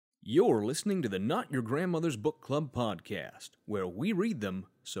You're listening to the Not Your Grandmother's Book Club podcast, where we read them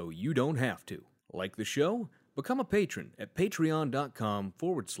so you don't have to. Like the show? Become a patron at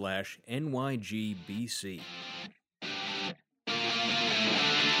patreon.com/NYGBC.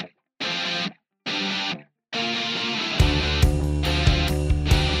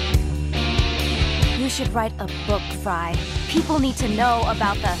 You should write a book, Fry. People need to know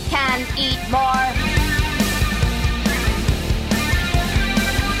about the can eat more.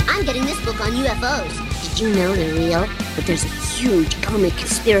 I'm getting this book on UFOs. Did you know they're real? But there's a huge government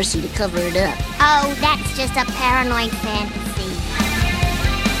conspiracy to cover it up. Oh, that's just a paranoid fantasy.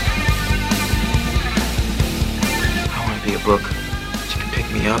 I want to be a book. She can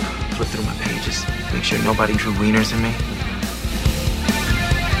pick me up, flip through my pages, make sure nobody drew wieners in me.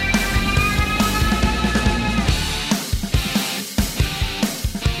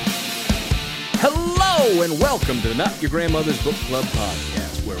 Hello and welcome to the Not Your Grandmother's Book Club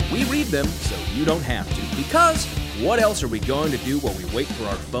podcast, where we read them so you don't have to. Because what else are we going to do while we wait for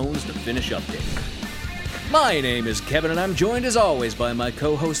our phones to finish updating? My name is Kevin, and I'm joined as always by my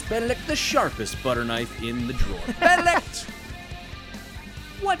co-host Benedict, the sharpest butter knife in the drawer. Benedict,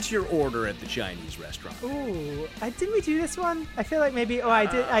 what's your order at the Chinese restaurant? Ooh, didn't we do this one? I feel like maybe.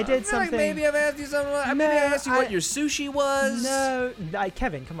 I did something. Like maybe I've asked you something. Maybe I asked you what your sushi was. No,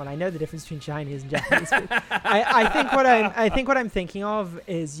 Kevin, come on. I know the difference between Chinese and Japanese food. I think what I'm thinking of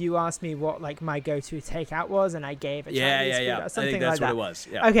is you asked me what like my go-to takeout was, and I gave a Chinese food or something I think that's like what that. it was.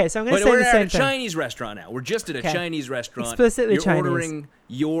 Yeah. Okay, so I'm going to say we're the at same a thing. Chinese restaurant now. We're just at a Chinese restaurant. Explicitly You're Chinese. ordering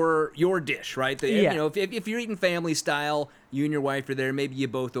your dish, right? Yeah. You know, if you're eating family style, you and your wife are there. Maybe you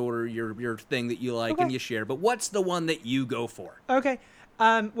both order your thing that you like and you share. But what's the one that you go for? Okay.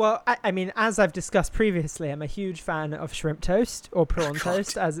 Well, I mean, as I've discussed previously, I'm a huge fan of shrimp toast or prawn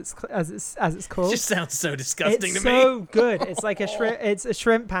toast, as it's called. It just sounds so disgusting It's to me. so good. It's like it's a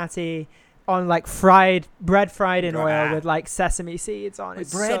shrimp patty on like bread fried in oil with like sesame seeds on it.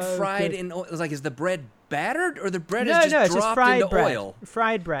 Bread so fried good. in oil. Like, is the bread battered or the bread No, is just it's dropped fried into bread. oil?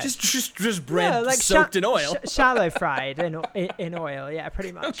 Fried bread. Just bread No, like soaked in oil. Shallow fried in oil. Yeah,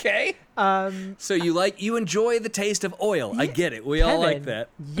 pretty much. Okay. Um, So you enjoy the taste of oil. I get it. We all like Kevin, that.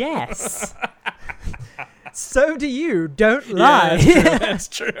 Yes. So do you. Don't lie. Yeah, that's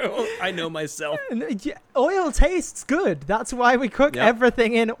true. I know myself. Oil tastes good. That's why we cook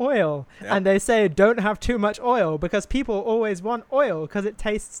everything in oil. Yep. And they say don't have too much oil because people always want oil because it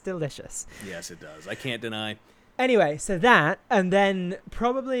tastes delicious. Yes, it does. I can't deny. Anyway, so that, and then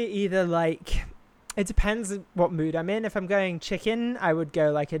probably either like, it depends what mood I'm in. If I'm going chicken, I would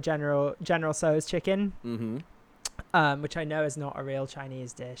go like a General Tso's chicken. Mm-hmm. Which I know is not a real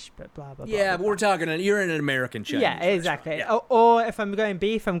Chinese dish, but blah, blah, blah. Yeah, blah, but we're talking, you're in an American Chinese yeah, restaurant. exactly. Yeah. Or if I'm going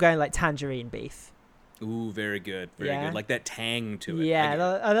beef, I'm going like tangerine beef. Ooh, very good. Very Yeah. good. Like that tang to it. Yeah,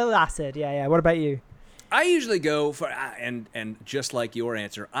 a little acid. Yeah. What about you? I usually go for, and just like your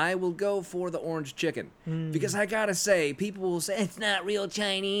answer, I will go for the orange chicken. Because I gotta say, people will say, it's not real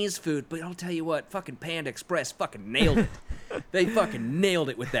Chinese food, but I'll tell you what, fucking Panda Express fucking nailed it. They fucking nailed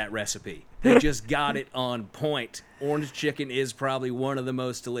it with that recipe. They just got it on point. Orange chicken is probably one of the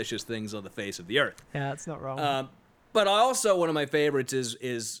most delicious things on the face of the earth. Yeah, that's not wrong. But also one of my favorites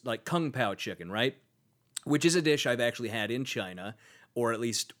is like Kung Pao chicken, right? Which is a dish I've actually had in China, or at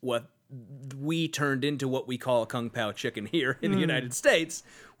least what we turned into what we call Kung Pao chicken here in the United States,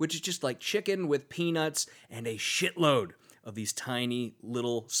 which is just like chicken with peanuts and a shitload of these tiny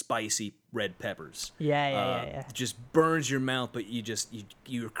little spicy red peppers. Yeah. It just burns your mouth, but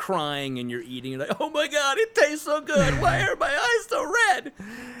you're crying and you're eating. You're like, oh my God, it tastes so good. Why are my eyes so red?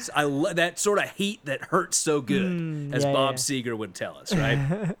 So I love that sort of heat that hurts so good, as Bob Seger would tell us,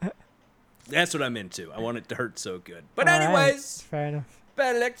 right? That's what I'm into. I want it to hurt so good. But anyways, fair enough.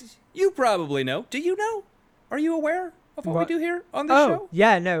 Benedict, you probably know. Do you know? Are you aware of what we do here on this show?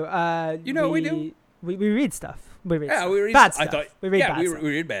 Yeah, no. You know what we do? We read stuff. We read Yeah, stuff. we read bad stuff. stuff. We read bad stuff. we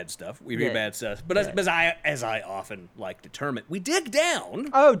read bad stuff. We read bad stuff. But as I often like to term it, we dig down.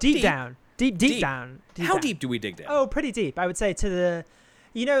 Oh, deep down. Deep down. How deep do we dig down? Oh, pretty deep. I would say to the,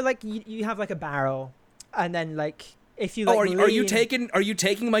 like you have like a barrel, and then like if you like. Are you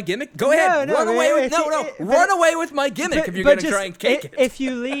taking my gimmick? Go ahead. No, Run away with run away with my gimmick if you're gonna try and cake it. If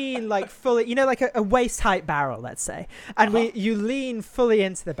you lean like fully, like a waist height barrel, let's say, and you lean fully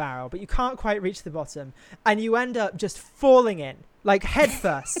into the barrel, but you can't quite reach the bottom, and you end up just falling in. Like head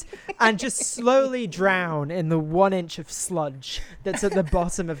first, and just slowly drown in the 1 inch of sludge that's at the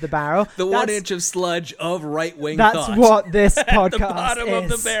bottom of the barrel. The 1 inch of sludge of right-wing thought. That's what this podcast is. At the bottom of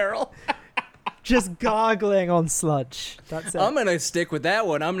the barrel. Just gargling on sludge. That's it. I'm going to stick with that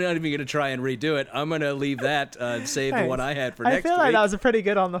one. I'm not even going to try and redo it. I'm going to leave that and save the one I had for next week. I feel like that was a pretty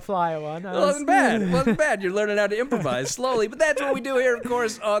good on-the-fly one. It wasn't bad. It wasn't bad. You're learning how to improvise slowly. But that's what we do here, of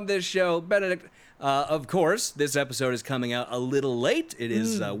course, on this show. Benedict, of course, this episode is coming out a little late. It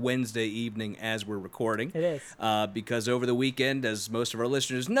is Wednesday evening as we're recording. It is. Because over the weekend, as most of our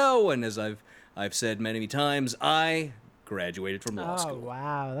listeners know, and as I've said many times, I graduated from law school. Oh,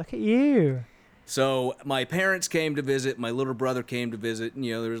 wow. Look at you. So my parents came to visit, my little brother came to visit, and,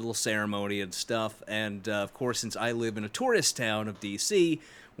 there was a little ceremony and stuff. And, of course, since I live in a tourist town of D.C.,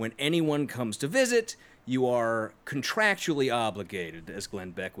 when anyone comes to visit, you are contractually obligated, as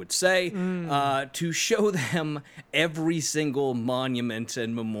Glenn Beck would say, to show them every single monument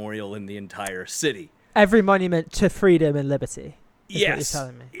and memorial in the entire city. Every monument to freedom and liberty. Yes.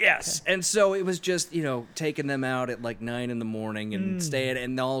 Yes. Okay. And so it was just, taking them out at like 9 a.m. and staying,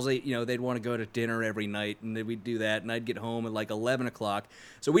 and all they, they'd want to go to dinner every night, and then we'd do that, and I'd get home at like 11 o'clock.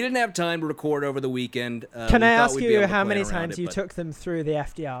 So we didn't have time to record over the weekend. Can I ask you how many times you took them through the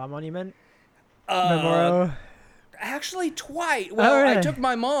FDR monument? Memorial? Actually, twice. Well, really? I took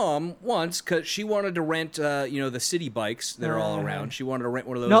my mom once because she wanted to rent, the city bikes that are all around. She wanted to rent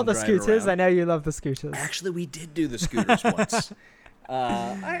one of those. Not the scooters. I know you love the scooters. Actually, we did do the scooters once.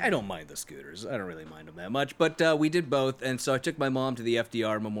 I don't mind the scooters. I don't really mind them that much. But we did both, and so I took my mom to the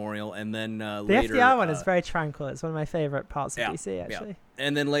FDR Memorial, and then later... The FDR one is very tranquil. It's one of my favorite parts of DC, actually. Yeah.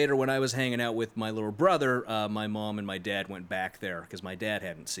 And then later, when I was hanging out with my little brother, my mom and my dad went back there, because my dad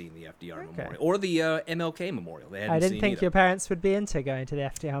hadn't seen the FDR Memorial, or the MLK Memorial. They hadn't I didn't think either. your parents would be into going to the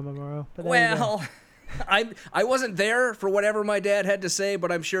FDR Memorial. But well... I wasn't there for whatever my dad had to say,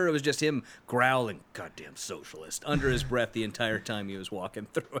 but I'm sure it was just him growling, "Goddamn socialist," under his breath the entire time he was walking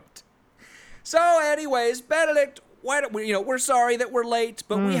through it. So, anyways, Benedict, why don't we, we're sorry that we're late,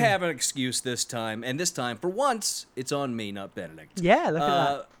 but we have an excuse this time, and this time, for once, it's on me, not Benedict. Yeah, look at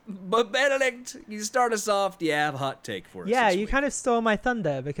that. But Benedict, you start us off. Do you have a hot take for us? Yeah, this you week? kind of stole my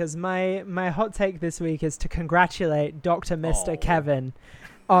thunder, because my hot take this week is to congratulate Dr. Mr. Kevin.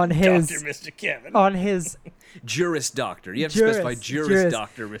 On his Dr. Mr. Kevin. On his Juris Doctor. You have to specify Juris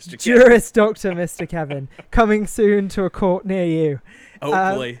Doctor Mr. Kevin. Juris Doctor Mr. Kevin. Coming soon to a court near you.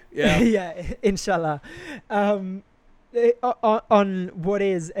 Hopefully. Yeah. Yeah, inshallah. On what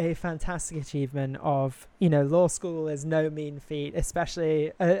is a fantastic achievement of, law school is no mean feat,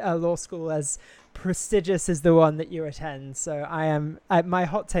 especially a law school as prestigious as the one that you attend. So my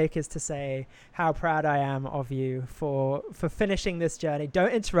hot take is to say how proud I am of you for finishing this journey.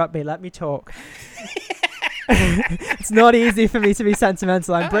 Don't interrupt me, let me talk. It's not easy for me to be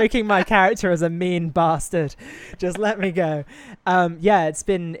sentimental. I'm breaking my character as a mean bastard. Just let me go. It's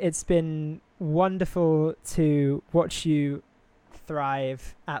been wonderful to watch you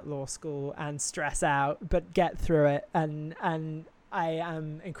thrive at law school and stress out, but get through it. And I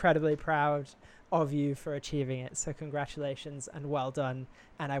am incredibly proud of you for achieving it. So congratulations and well done.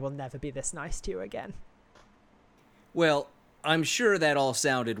 And I will never be this nice to you again. Well, I'm sure that all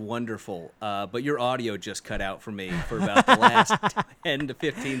sounded wonderful, but your audio just cut out for me for about the last 10 to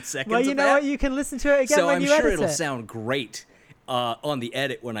 15 seconds. Well, you know what? You can listen to it again so when I'm you sure edit it'll it. sound great on the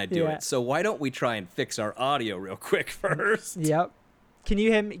edit when I do it. So why don't we try and fix our audio real quick first? Yep. Can you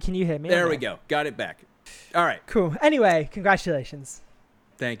hear me? There we go. Got it back. All right. Cool. Anyway, congratulations.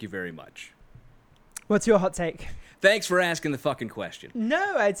 Thank you very much. What's your hot take? Thanks for asking the fucking question.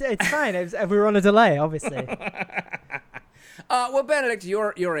 No, it's fine. We were on a delay, obviously. Well, Benedict,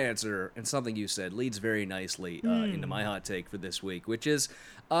 your answer and something you said leads very nicely into my hot take for this week, which is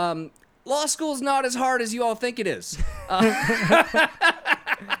law school's not as hard as you all think it is.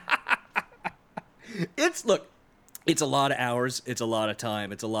 It's a lot of hours, it's a lot of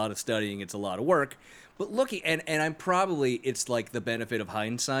time, it's a lot of studying, it's a lot of work. But looking, and I'm probably, it's like the benefit of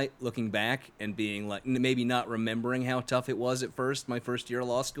hindsight, looking back and being like, maybe not remembering how tough it was at first, my first year of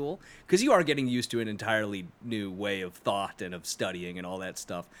law school, because you are getting used to an entirely new way of thought and of studying and all that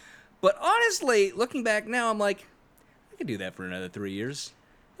stuff. But honestly, looking back now, I'm like, I could do that for another 3 years.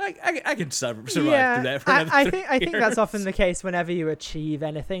 I can survive through that for another 3 years. I think that's often the case whenever you achieve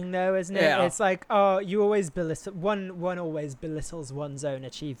anything, though, isn't it? Yeah. It's like, you always belittle one always belittles one's own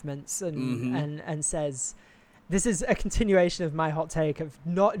achievements and says, this is a continuation of my hot take of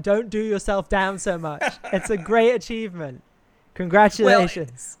don't do yourself down so much. It's a great achievement.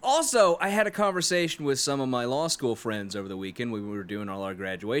 Congratulations. Well, also, I had a conversation with some of my law school friends over the weekend when we were doing all our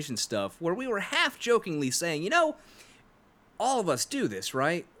graduation stuff, where we were half jokingly saying, all of us do this,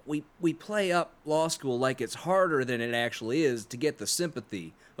 right? We play up law school like it's harder than it actually is to get the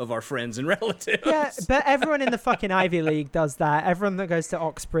sympathy of our friends and relatives. Yeah, but everyone in the fucking Ivy League does that. Everyone that goes to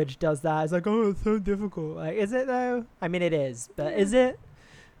Oxbridge does that. It's like, oh, it's so difficult. Like, is it though? I mean, it is, but is it?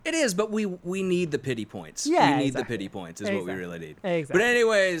 It is, but we need the pity points. Yeah, we need exactly. the pity points is what we really need. Exactly. But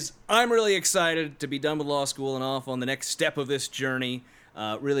anyways, I'm really excited to be done with law school and off on the next step of this journey.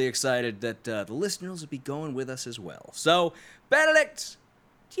 Really excited that the listeners will be going with us as well. So, Benedict,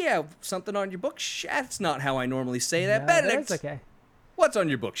 do you have something on your bookshelf? That's not how I normally say that. No, Benedict, that's okay. what's on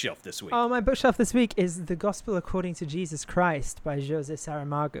your bookshelf this week? Oh, my bookshelf this week is The Gospel According to Jesus Christ by José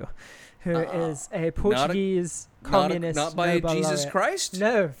Saramago, who is a Portuguese communist Not by Nobel Jesus laureate. Christ?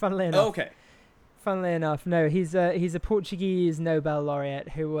 No, funnily enough. Okay. Funnily enough, no. He's a Portuguese Nobel laureate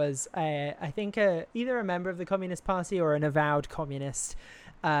who was I think either a member of the Communist Party or an avowed communist,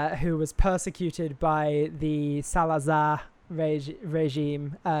 who was persecuted by the Salazar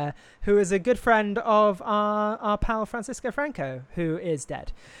regime, who is a good friend of our pal Francisco Franco, who is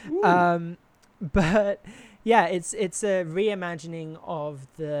dead. But yeah, it's a reimagining of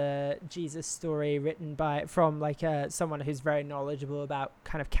the Jesus story written from like someone who's very knowledgeable about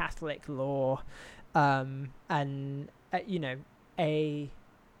kind of Catholic law, and you know, a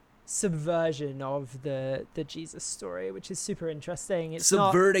subversion of the Jesus story, which is super interesting. It's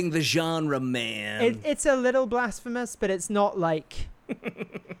subverting the genre, man. It's a little blasphemous, but it's not like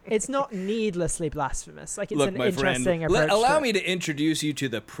it's not needlessly blasphemous. Like, it's Look, an my interesting friend, approach. allow me to introduce you to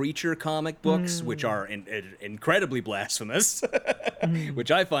the Preacher comic books, which are incredibly blasphemous,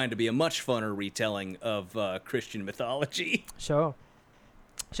 which I find to be a much funner retelling of Christian mythology. Sure.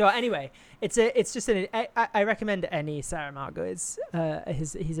 Anyway, I recommend any Saramago.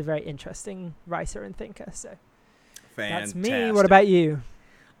 He's a very interesting writer and thinker. So Fantastic. that's me. What about you?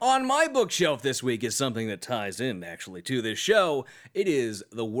 On my bookshelf this week is something that ties in, actually, to this show. It is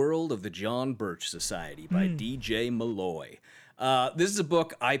The World of the John Birch Society by D.J. Malloy. This is a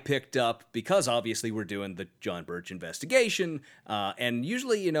book I picked up because, obviously, we're doing the John Birch investigation. And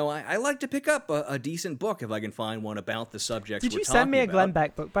usually, you know, I like to pick up a decent book if I can find one about the subjects we're talking about. Did you send me a Glenn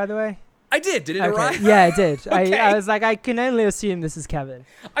Beck book, by the way? I did. Did it arrive? Yeah, I did. Okay. I was like, I can only assume this is Kevin.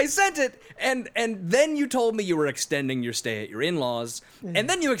 I sent it, and then you told me you were extending your stay at your in-laws, and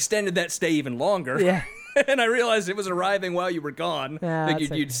then you extended that stay even longer. Yeah. And I realized it was arriving while you were gone. Yeah,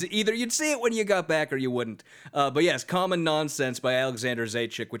 Figured you'd see it when you got back or you wouldn't. But yes, Common Nonsense by Alexander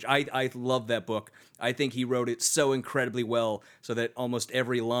Zaitchik, which I love that book. I think he wrote it so incredibly well so that almost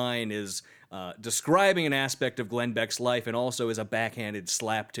every line is describing an aspect of Glenn Beck's life and also is a backhanded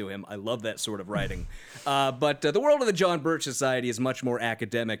slap to him. I love that sort of writing. But The World of the John Birch Society is much more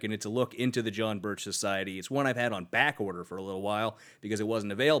academic, and it's a look into the John Birch Society. It's one I've had on back order for a little while because it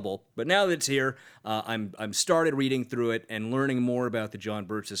wasn't available. But now that it's here, I'm started reading through it and learning more about the John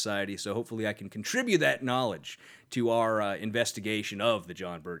Birch Society, so hopefully I can contribute that knowledge to our investigation of the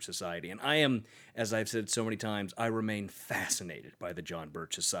John Birch Society. And I am, as I've said so many times, I remain fascinated by the John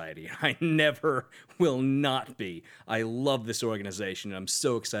Birch Society. I never will not be. I love this organization, and I'm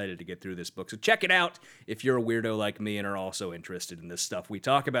so excited to get through this book. So check it out if you're a weirdo like me and are also interested in this stuff we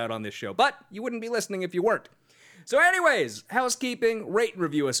talk about on this show. But you wouldn't be listening if you weren't. So anyways, housekeeping, rate and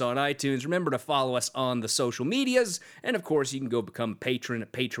review us on iTunes. Remember to follow us on the social medias. And of course, you can go become a patron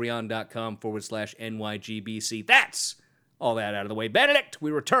at patreon.com/NYGBC. That's all that out of the way. Benedict, we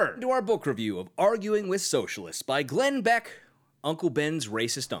return to our book review of Arguing with Socialists by Glenn Beck, Uncle Ben's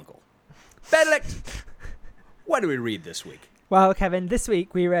Racist Uncle. Benedict, what do we read this week? Well, Kevin, this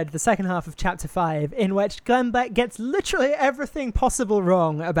week we read the second half of Chapter 5, in which Glenn Beck gets literally everything possible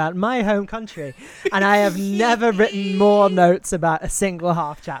wrong about my home country. And I have never written more notes about a single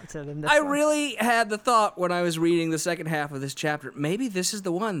half chapter than this I one. really had the thought when I was reading the second half of this chapter, maybe this is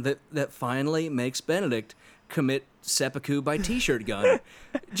the one that finally makes Benedict commit seppuku by t-shirt gun.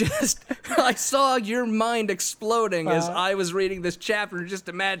 Just, I saw your mind exploding as I was reading this chapter. Just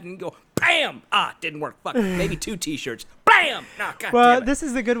imagine, go, bam! Didn't work. Fuck, maybe 2 t-shirts. Bam! God Well, damn it. this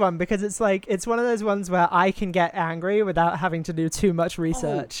is a good one because it's like, it's one of those ones where I can get angry without having to do too much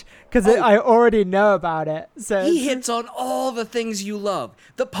research because I already know about it. So He hits on all the things you love.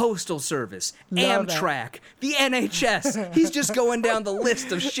 The Postal Service, Love Amtrak, the NHS. He's just going down the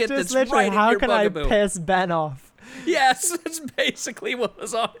list of shit just that's literally, right in how your can bugaboo. I piss Ben off? Yes, that's basically what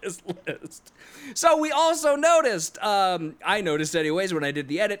was on his list. So we also noticed, I noticed anyways when I did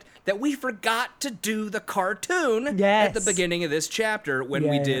the edit, that we forgot to do the cartoon at the Yes. beginning of this chapter when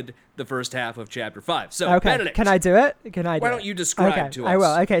we Yeah. did the first half of Chapter 5. So, Okay, Benedict, can I do it? why don't you describe to us I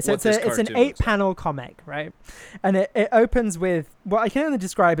will. Okay, so what it's an 8-panel comic, right? And it opens with what I can only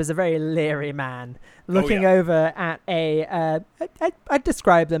describe as a very leery man looking over at I'd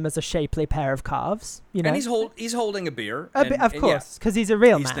describe them as a shapely pair of calves, you know? And he's holding a beer. Of course, because he's a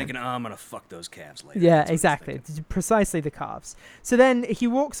real man. He's thinking, I'm going to fuck those calves later. Yeah, exactly. Precisely the calves. So then he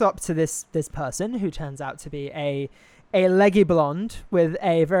walks up to this person who turns out to be a leggy blonde with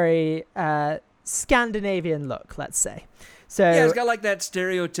a very Scandinavian look, let's say. So yeah, he's got like that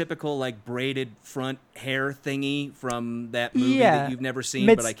stereotypical like braided front hair thingy from that movie that you've never seen,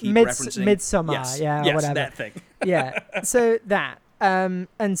 but I keep referencing. Midsummer, yes, whatever. That thing. Yeah, so that.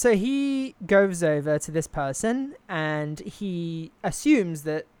 And so he goes over to this person and he assumes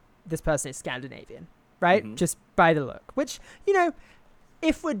that this person is Scandinavian, right? Mm-hmm. Just by the look, which, you know,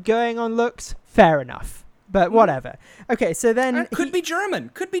 if we're going on looks, fair enough. But whatever. Okay, so then... Could be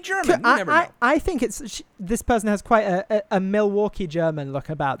German. You never know. I think this person has quite a Milwaukee German look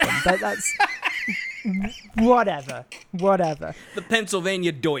about them. But that's... whatever. The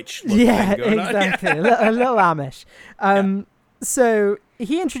Pennsylvania Deutsch look. Yeah, thing going exactly. On. a little Amish. So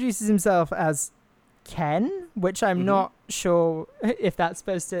he introduces himself as Ken, which I'm not sure if that's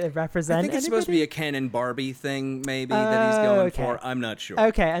supposed to represent I think it's supposed to be a Ken and Barbie thing, maybe, that he's going for. I'm not sure.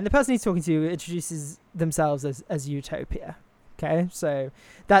 Okay, and the person he's talking to introduces themselves as Utopia. Okay, so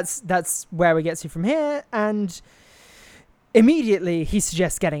that's where we get to from here, and immediately he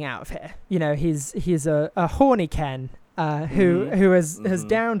suggests getting out of here. You know, he's a horny Ken who has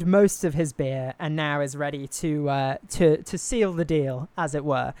downed most of his beer and now is ready to seal the deal, as it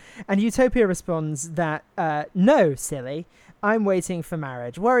were. And Utopia responds that no, silly, I'm waiting for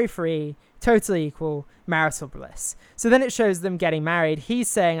marriage, worry-free, totally equal, marital bliss. So then it shows them getting married. He's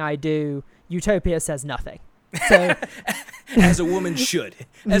saying I do. Utopia says nothing. So as a woman should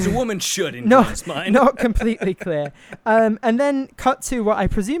in Glenn's mind. Not completely clear. And then cut to what I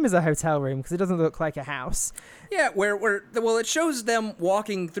presume is a hotel room because it doesn't look like a house. Yeah, where it shows them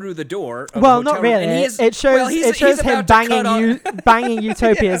walking through the door. Well, not really. It shows him banging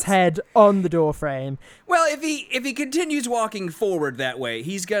Utopia's head on the door frame. Well, if he continues walking forward that way,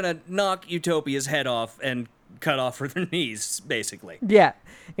 he's gonna knock Utopia's head off and cut off her knees, basically. Yeah,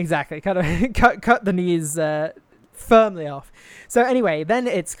 exactly. Cut the knees firmly off. So anyway, then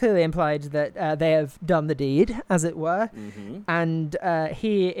it's clearly implied that they have done the deed, as it were, and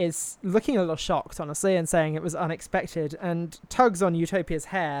he is looking a little shocked, honestly, and saying it was unexpected, and tugs on Utopia's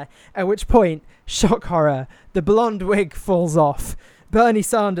hair, at which point, shock horror, the blonde wig falls off. Bernie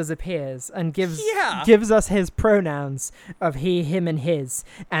Sanders appears and gives us his pronouns of he, him, and his,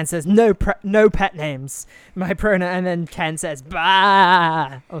 and says no pet names. My pronoun, and then Ken says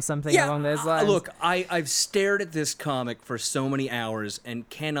bah or something along those lines. Look, I've stared at this comic for so many hours and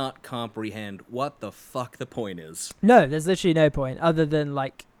cannot comprehend what the fuck the point is. No, there's literally no point other than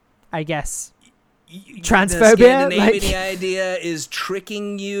I guess. Transphobia. The idea is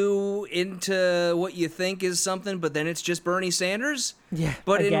tricking you into what you think is something, but then it's just Bernie Sanders. Yeah,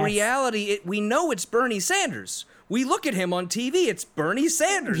 but in reality, we know it's Bernie Sanders. We look at him on TV; it's Bernie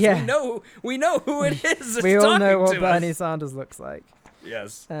Sanders. Yeah. we know who it is. We all know what Bernie Sanders looks like.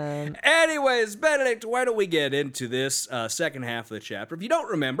 Yes. Anyways, Benedict, why don't we get into this second half of the chapter? If you don't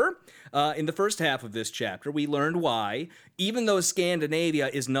remember, in the first half of this chapter, we learned why, even though Scandinavia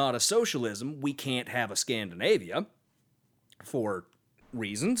is not a socialism, we can't have a Scandinavia for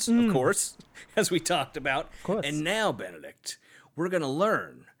reasons, of course, as we talked about. Of course. And now, Benedict, we're going to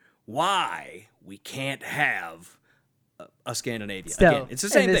learn why we can't have a Scandinavia. Still, again, it's the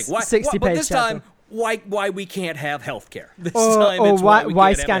same thing. But this time, why we can't have healthcare this time? Or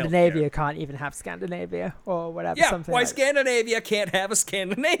why Scandinavia can't even have Scandinavia or whatever. Yeah, something why like Scandinavia can't have a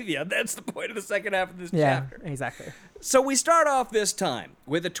Scandinavia. That's the point of the second half of this chapter. Yeah, exactly. So we start off this time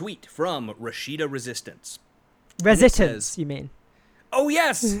with a tweet from Rashida Resistance. Resistance, you mean? Oh,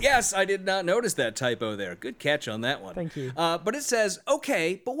 yes, I did not notice that typo there. Good catch on that one. Thank you. But it says,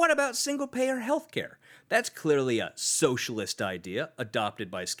 okay, but what about single-payer healthcare? That's clearly a socialist idea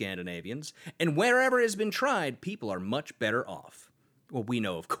adopted by Scandinavians, and wherever it has been tried, people are much better off. Well, we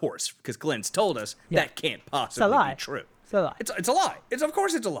know, of course, because Glenn's told us that can't possibly be true. It's a lie. It's a lie. Of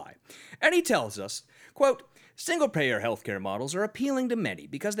course it's a lie. And he tells us, quote, single-payer healthcare models are appealing to many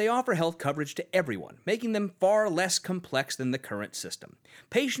because they offer health coverage to everyone, making them far less complex than the current system.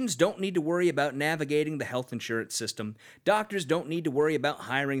 Patients don't need to worry about navigating the health insurance system. Doctors don't need to worry about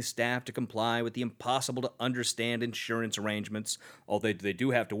hiring staff to comply with the impossible-to-understand insurance arrangements, although they do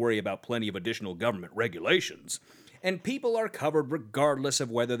have to worry about plenty of additional government regulations. and people are covered regardless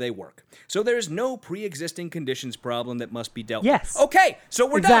of whether they work. So there's no pre-existing conditions problem that must be dealt with. Okay, so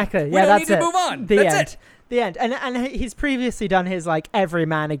we're done. We don't need to move on. That's it. The end. And he's previously done his like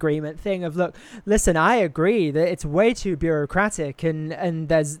everyman agreement thing of, look, listen, I agree that it's way too bureaucratic and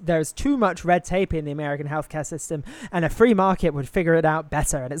there's too much red tape in the American healthcare system, and a free market would figure it out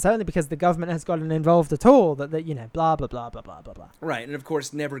better. And it's only because the government has gotten involved at all that blah, blah, blah, blah, blah, blah, blah. Right. And of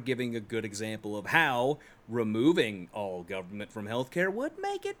course, never giving a good example of how removing all government from healthcare would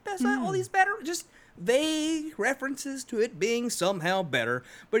make it all these better. Just vague references to it being somehow better,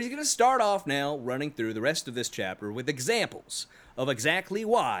 but he's going to start off now running through the rest of this chapter with examples of exactly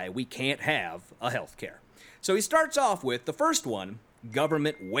why we can't have a healthcare. So he starts off with the first one,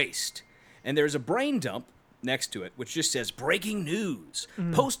 government waste. And there's a brain dump next to it, which just says, breaking news.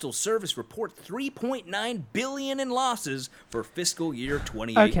 Postal Service report $3.9 billion in losses for fiscal year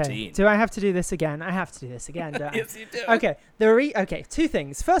 2018. Okay, do I have to do this again? I have to do this again, don't I? Yes, you do. Okay, okay, two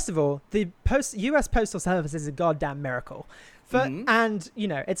things. First of all, the U.S. Postal Service is a goddamn miracle. And,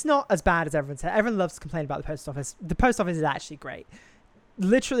 it's not as bad as everyone said. Everyone loves to complain about the post office. The post office is actually great.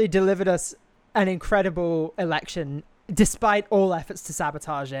 Literally delivered us an incredible election despite all efforts to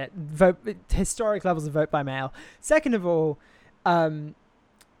sabotage it, historic levels of vote by mail. Second of all,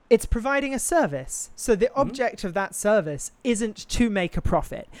 it's providing a service. So the object of that service isn't to make a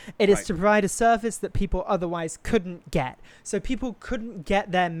profit. It is to provide a service that people otherwise couldn't get. So people couldn't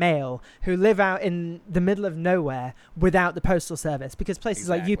get their mail who live out in the middle of nowhere without the postal service, because places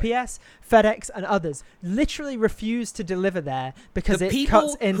like UPS, FedEx, and others literally refuse to deliver there because it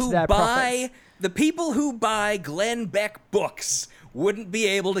cuts into their profits. The people who buy Glenn Beck books wouldn't be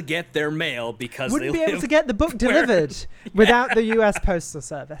able to get their mail because wouldn't be able to get the book delivered without the U.S. Postal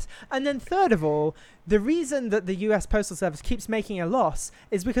Service. And then third of all, the reason that the U.S. Postal Service keeps making a loss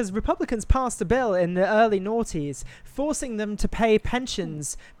is because Republicans passed a bill in the early noughties forcing them to pay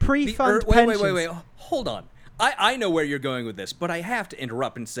pensions, pre-fund pensions. Wait. Hold on. I know where you're going with this, but I have to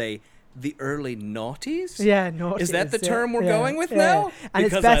interrupt and say, the early noughties? Yeah, noughties. Is that the term we're going with now? And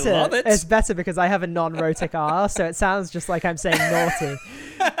because it's better. I love it. It's better because I have a non-rhotic R, so it sounds just like I'm saying naughty.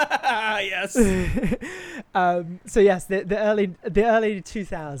 Yes. So yes, the early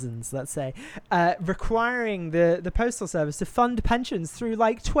 2000s, let's say, requiring the postal service to fund pensions through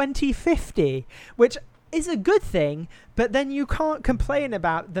like 2050, which is a good thing, but then you can't complain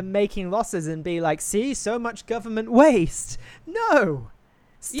about them making losses and be like, see, so much government waste. No.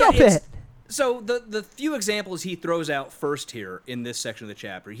 Stop it. So the few examples he throws out first here in this section of the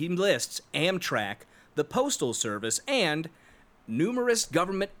chapter, he lists Amtrak, the Postal Service, and numerous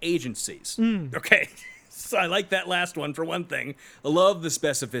government agencies. Okay. So I like that last one for one thing. I love the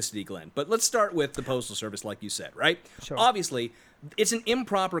specificity, Glenn. But let's start with the Postal Service, like you said, right? Sure. Obviously, it's an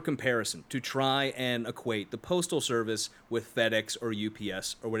improper comparison to try and equate the Postal Service with FedEx or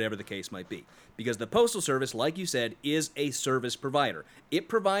UPS or whatever the case might be. Because the Postal Service, like you said, is a service provider. It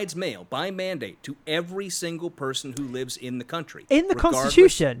provides mail by mandate to every single person who lives in the country. In the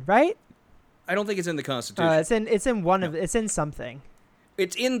Constitution, right? I don't think it's in the Constitution. It's in something.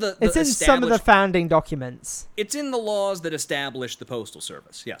 It's in it's in some of the founding documents. It's in the laws that establish the Postal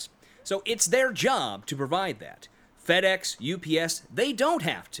Service, yes. So it's their job to provide that. FedEx, UPS, they don't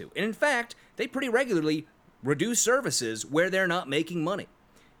have to. And in fact, they pretty regularly reduce services where they're not making money.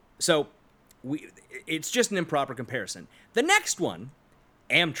 So it's just an improper comparison. The next one,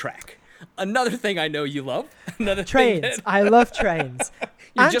 Amtrak. Another thing I know you love. Another trains. Thing I love trains.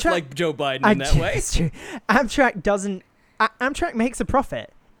 You're just like Joe Biden in that way. It's true. Amtrak makes a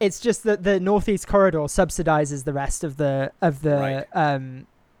profit. It's just that the Northeast Corridor subsidizes the rest of the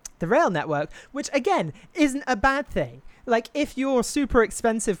rail network, which again isn't a bad thing. Like, if your super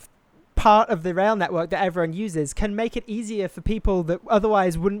expensive part of the rail network that everyone uses can make it easier for people that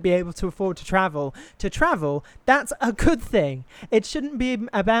otherwise wouldn't be able to afford to travel, that's a good thing. It shouldn't be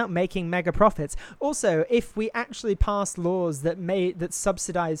about making mega profits. Also, if we actually pass laws that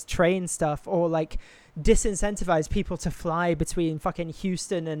subsidize train stuff or like disincentivize people to fly between fucking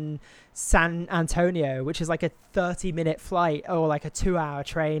Houston and San Antonio, which is like a 30-minute flight or like a 2-hour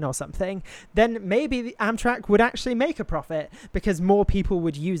train or something, then maybe the Amtrak would actually make a profit because more people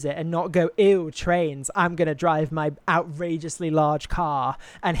would use it and not go, ew, trains, I'm going to drive my outrageously large car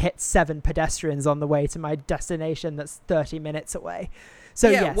and hit 7 pedestrians on the way to my destination that's 30 minutes away. So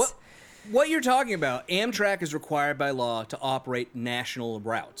yeah, yes. What you're talking about, Amtrak is required by law to operate national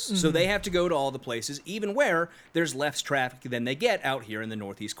routes. Mm-hmm. So they have to go to all the places, even where there's less traffic than they get out here in the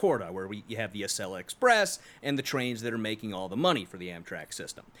Northeast Corridor, where you have the Acela Express and the trains that are making all the money for the Amtrak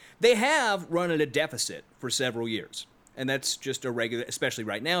system. They have run at a deficit for several years. and that's just a regular, especially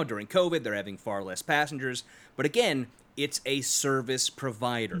right now during COVID, they're having far less passengers. But again, it's a service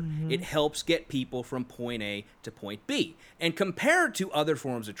provider. It helps get people from point A to point B. And compared to other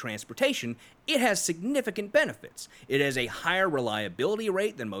forms of transportation, it has significant benefits. It has a higher reliability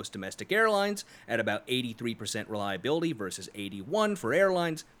rate than most domestic airlines, at about 83% reliability versus 81% for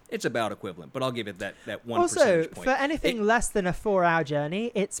airlines. It's about equivalent, but I'll give it that 1 percentage point. Also, for anything less than a 4-hour journey,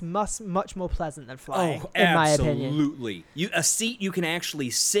 it's much more pleasant than flying, in my opinion. Absolutely. A seat you can actually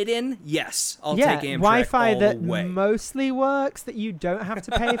sit in, yes, I'll take Amtrak Wi-Fi all that the way. Mostly works, that you don't have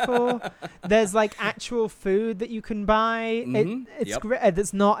to pay for. There's like actual food that you can buy. It's great.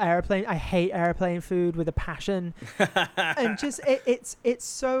 That's not airplane. I hate airplane food with a passion. And just it's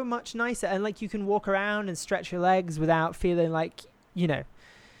so much nicer, and like you can walk around and stretch your legs without feeling like, you know.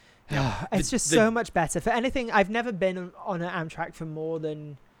 It's just so much better. For anything, I've never been on an Amtrak for more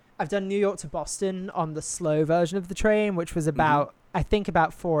than... I've done New York to Boston on the slow version of the train, which was about, I think,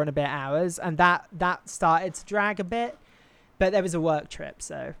 about 4 and a bit hours. And that started to drag a bit. But there was a work trip,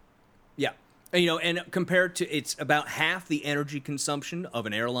 so... Yeah. And compared to... It's about half the energy consumption of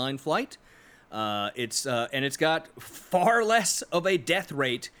an airline flight. It's got far less of a death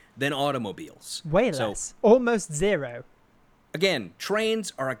rate than automobiles. Way less. Almost zero. Again,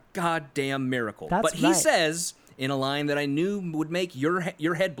 trains are a goddamn miracle. That's but he says, in a line that I knew would make your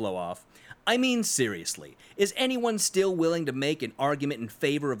head blow off, I mean, seriously, is anyone still willing to make an argument in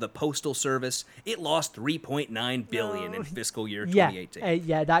favor of the Postal Service? It lost $3.9 billion in fiscal year 2018.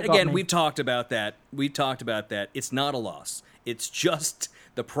 That got Again, me. we've talked about that. It's not a loss. It's just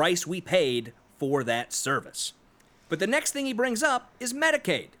the price we paid for that service. But the next thing he brings up is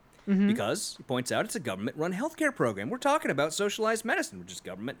Medicaid. Because, he points out, it's a government-run healthcare program. We're talking about socialized medicine, which is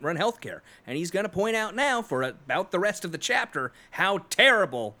government-run healthcare. And he's going to point out now, for about the rest of the chapter, how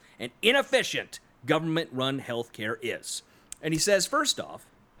terrible and inefficient government-run healthcare is. And he says, first off,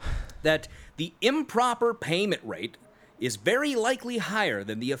 that the improper payment rate is very likely higher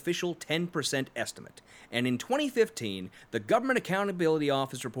than the official 10% estimate. And in 2015, the Government Accountability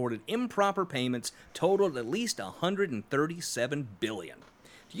Office reported improper payments totaled at least $137 billion.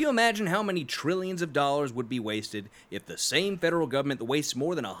 Do you imagine how many trillions of dollars would be wasted if the same federal government that wastes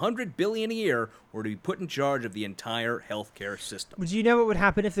more than $100 billion a year were to be put in charge of the entire healthcare system? Do you know what would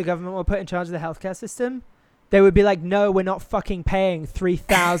happen if the government were put in charge of the healthcare system? They would be like, no, we're not fucking paying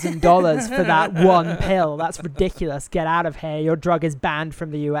 $3,000 for that one pill. That's ridiculous. Get out of here. Your drug is banned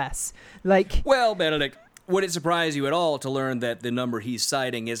from the US. Well, Benedict, would it surprise you at all to learn that the number he's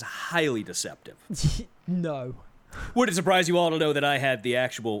citing is highly deceptive? No. Would it surprise you all to know that I had the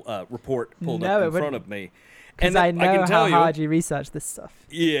actual report pulled up in front of me? Because I know how hard you research this stuff.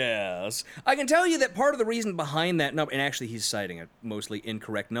 Yes. I can tell you that part of the reason behind that number, and actually he's citing a mostly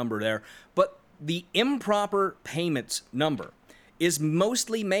incorrect number there, but the improper payments number is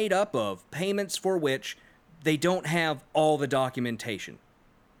mostly made up of payments for which they don't have all the documentation.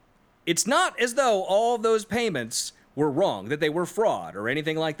 It's not as though all of those payments were wrong, that they were fraud or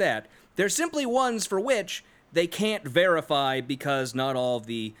anything like that. They're simply ones for which they can't verify because not all of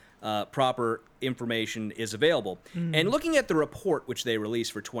the proper information is available. And looking at the report which they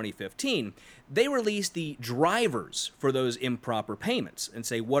released for 2015, they released the drivers for those improper payments and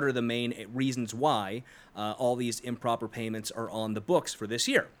say what are the main reasons why all these improper payments are on the books for this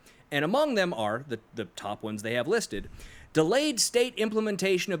year. And among them are, the top ones they have listed, delayed state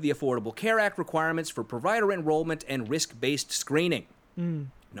implementation of the Affordable Care Act requirements for provider enrollment and risk-based screening.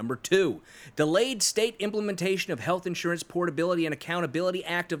 Number 2, delayed state implementation of Health Insurance Portability and Accountability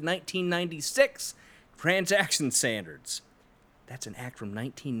Act of 1996, transaction standards. That's an act from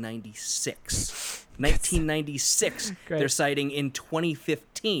 1996. 1996, Great. They're citing in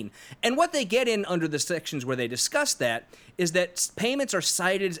 2015. And what they get in under the sections where they discuss that is that payments are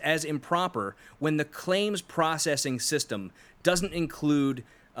cited as improper when the claims processing system doesn't include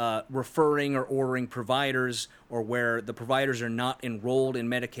referring or ordering providers, or where the providers are not enrolled in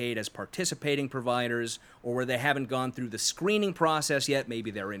Medicaid as participating providers, or where they haven't gone through the screening process yet. Maybe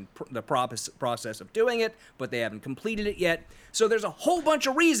they're in the process of doing it, but they haven't completed it yet. So there's a whole bunch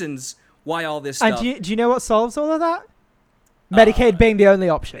of reasons why all this stuff... And do you know what solves all of that? Medicaid being the only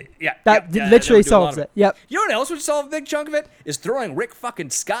option. Yeah. That literally solves it. Yep. You know what else would solve a big chunk of it? Is throwing Rick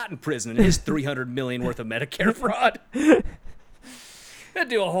fucking Scott in prison and his $300 million worth of Medicare fraud. That'd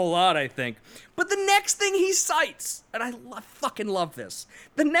do a whole lot, I think. But the next thing he cites, and I fucking love this,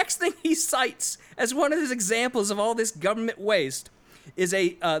 the next thing he cites as one of his examples of all this government waste is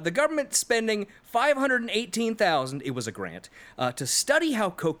the government spending $518,000, it was a grant, to study how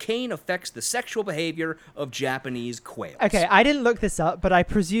cocaine affects the sexual behavior of Japanese quails. Okay, I didn't look this up, but I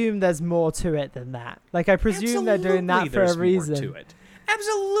presume there's more to it than that. Like, I presume they're doing that for a reason. More to it.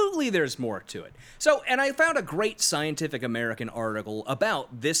 Absolutely, there's more to it. So, and I found a great Scientific American article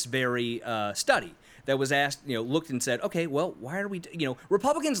about this very study that was asked, looked and said, okay, well, why are we,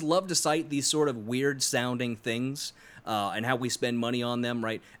 Republicans love to cite these sort of weird-sounding things and how we spend money on them,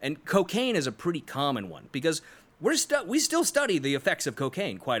 right? And cocaine is a pretty common one because we still study the effects of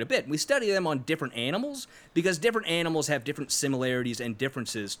cocaine quite a bit. We study them on different animals because different animals have different similarities and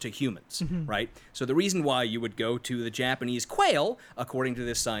differences to humans, right? So the reason why you would go to the Japanese quail, according to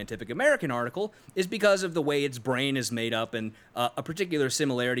this Scientific American article, is because of the way its brain is made up and a particular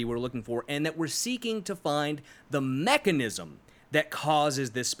similarity we're looking for, and that we're seeking to find the mechanism that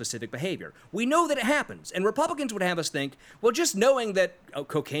causes this specific behavior. We know that it happens, and Republicans would have us think, well, just knowing that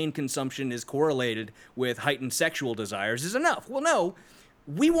cocaine consumption is correlated with heightened sexual desires is enough. Well, no,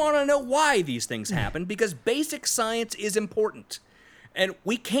 we want to know why these things happen because basic science is important, and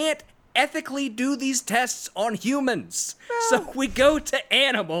we can't ethically do these tests on humans, so we go to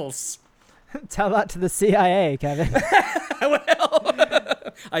animals. Tell that to the CIA, Kevin. Well,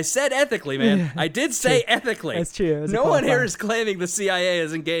 I said ethically, man. I did say ethically. That's true. No one here is claiming the CIA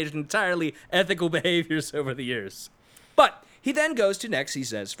has engaged in entirely ethical behaviors over the years. But he then goes to next, he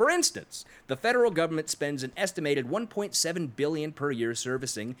says, for instance, the federal government spends an estimated $1.7 billion per year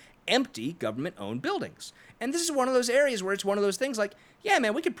servicing empty government-owned buildings. And this is one of those areas where it's one of those things like, yeah,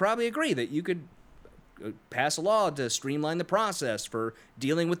 man, we could probably agree that you could pass a law to streamline the process for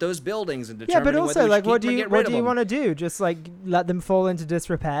dealing with those buildings and determining but also, whether what do you want to do? Just like let them fall into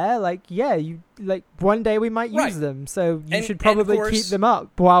disrepair? Like, yeah, one day we might use them, so you should probably keep them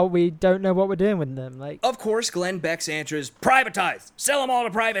up while we don't know what we're doing with them. Like, of course, Glenn Beck's answer is privatize, sell them all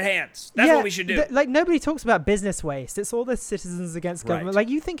to private hands. That's what we should do. Nobody talks about business waste. It's all the citizens against government. Right. Like,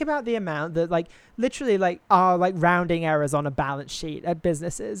 you think about the amount that literally are rounding errors on a balance sheet at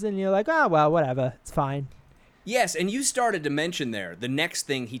businesses, and you're like, oh well, whatever, it's fine. Yes, and you started to mention there the next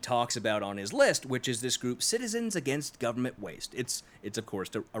thing he talks about on his list, which is this group, Citizens Against Government Waste. It's of course,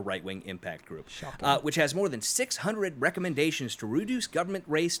 a right-wing impact group, which has more than 600 recommendations to reduce government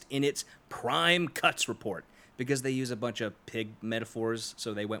waste in its Prime Cuts report, because they use a bunch of pig metaphors,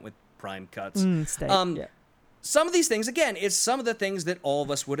 so they went with prime cuts. Some of these things, again, is some of the things that all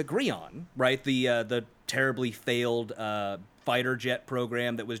of us would agree on, right? The terribly failed fighter jet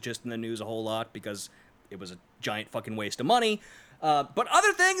program that was just in the news a whole lot because it was a giant fucking waste of money. But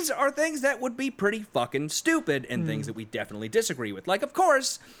other things are things that would be pretty fucking stupid and things that we definitely disagree with. Like, of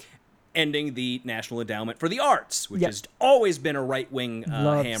course, ending the National Endowment for the Arts, which has always been a right-wing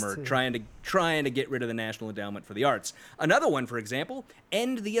hammer, trying to get rid of the National Endowment for the Arts. Another one, for example,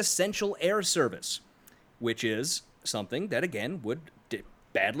 end the Essential Air Service, which is something that, again, would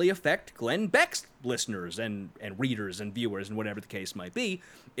badly affect Glenn Beck's listeners and readers and viewers and whatever the case might be.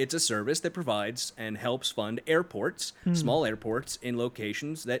 It's a service that provides and helps fund airports, small airports in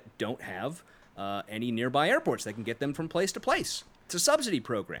locations that don't have any nearby airports. They can get them from place to place. It's a subsidy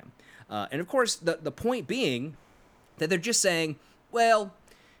program. And of course, the point being that they're just saying, well,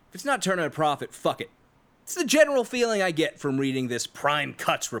 if it's not turning a profit, fuck it. It's the general feeling I get from reading this Prime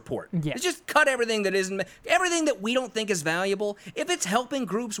Cuts report. Yeah. It's just cut everything that we don't think is valuable. If it's helping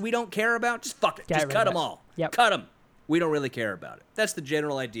groups we don't care about, just fuck it. Just cut them all. Yep. Cut them. We don't really care about it. That's the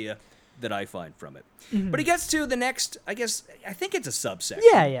general idea that I find from it. But he gets to the next, I think it's a subsection.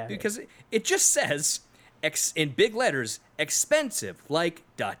 Yeah. Because it just says, in big letters, expensive, like ...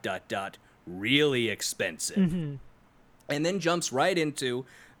 really expensive. And then jumps right into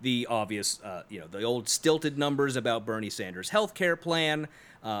the obvious, the old stilted numbers about Bernie Sanders' healthcare plan,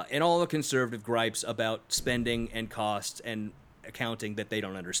 and all the conservative gripes about spending and costs and accounting that they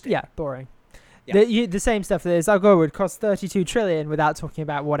don't understand. Yeah, boring. Yeah. The same stuff that is, it would cost $32 trillion without talking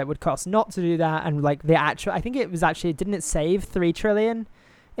about what it would cost not to do that, and the actual, I think it was actually, didn't it save $3 trillion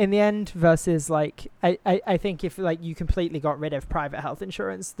in the end? Versus I think if you completely got rid of private health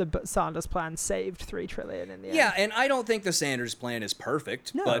insurance, the Sanders plan saved $3 trillion in the end. Yeah, and I don't think the Sanders plan is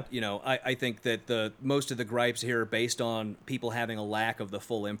perfect, but I think that most of the gripes here are based on people having a lack of the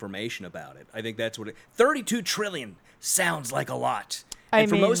full information about it. I think that's what $32 trillion sounds like a lot. And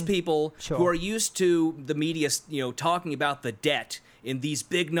for most people who are used to the media, talking about the debt in these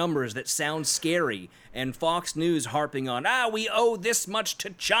big numbers that sound scary, and Fox News harping on, we owe this much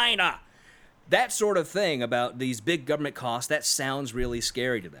to China. That sort of thing about these big government costs, that sounds really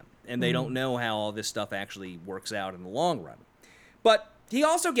scary to them. And they don't know how all this stuff actually works out in the long run. But he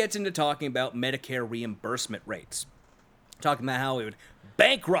also gets into talking about Medicare reimbursement rates. talking about how it would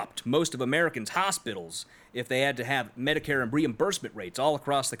bankrupt most of Americans' hospitals if they had to have Medicare and reimbursement rates all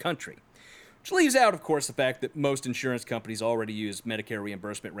across the country. Which leaves out, of course, the fact that most insurance companies already use Medicare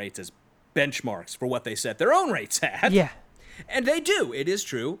reimbursement rates as benchmarks for what they set their own rates at. Yeah. And they do. It is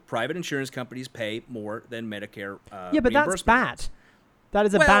true. Private insurance companies pay more than Medicare Yeah, but that's bad. rates. That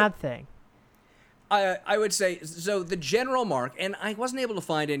is a bad thing. I would say, so the general mark, and I wasn't able to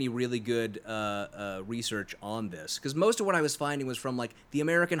find any really good research on this, because most of what I was finding was from, like, the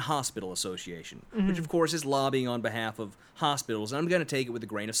American Hospital Association, which, of course, is lobbying on behalf of hospitals, and I'm going to take it with a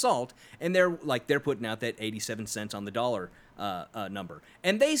grain of salt, and they're putting out that 87 cents on the dollar number.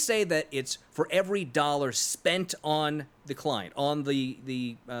 And they say that it's for every dollar spent on the client, on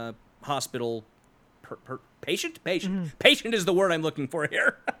the hospital patient? Patient is the word I'm looking for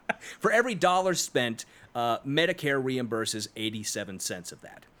here. For every dollar spent, Medicare reimburses 87 cents of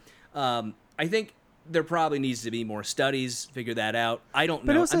that. I think there probably needs to be more studies, figure that out. I don't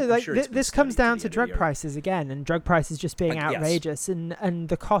know. But also, I'm sure this comes down to drug prices again, and drug prices just being outrageous, yes. and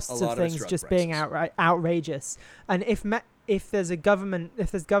the costs of things just being outrageous. And if there's government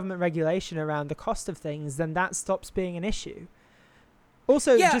regulation around the cost of things, then that stops being an issue.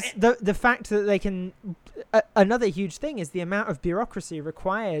 Also, just the fact that they can... another huge thing is the amount of bureaucracy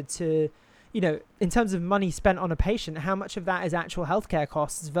required to, in terms of money spent on a patient, how much of that is actual healthcare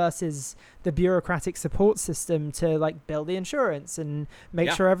costs versus the bureaucratic support system to, like, bill the insurance and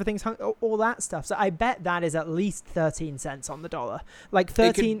make sure everything's all that stuff. So I bet that is at least 13 cents on the dollar. Like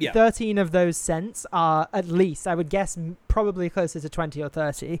 13 of those cents are at least, I would guess, probably closer to 20 or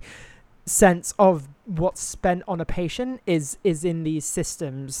 30 cents of what's spent on a patient is in these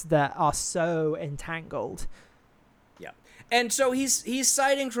systems that are so entangled. Yeah. And so he's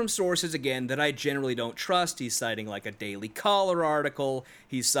citing from sources, again, that I generally don't trust. He's citing, like, a Daily Caller article.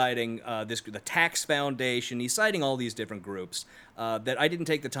 He's citing the Tax Foundation. He's citing all these different groups that I didn't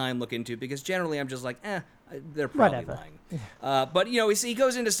take the time to look into, because generally I'm just like, they're probably lying. But, he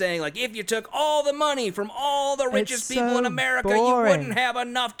goes into saying, like, if you took all the money from all the richest people in America, you wouldn't have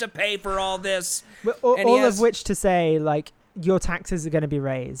enough to pay for all this. All of which to say, like, your taxes are going to be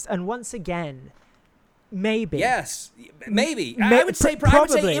raised. And once again... Maybe. Yes, maybe. I would say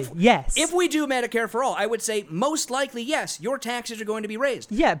probably. Yes. If we do Medicare for all, I would say most likely yes. Your taxes are going to be raised.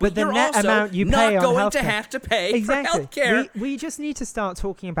 Yeah, but the you're net also amount you pay not on going healthcare. to have to pay for healthcare. We just need to start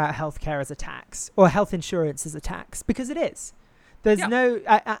talking about healthcare as a tax, or health insurance as a tax, because it is. There's no.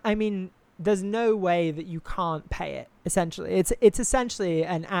 I mean, there's no way that you can't pay it. Essentially, it's essentially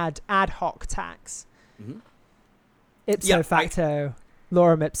an ad hoc tax. Mm-hmm. Ipso facto,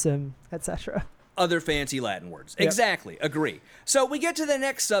 lorem ipsum, etc. Other fancy Latin words. Yep. Exactly. Agree. So we get to the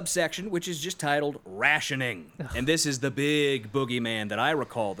next subsection, which is just titled rationing. Ugh. And this is the big boogeyman that I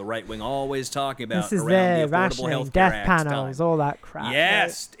recall the right wing always talking about this is around the Affordable rationing, Health death Care panels, time. all that crap.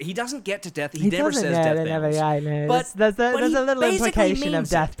 Yes. Right? He doesn't get to death. He never says death panels. But there's a little implication of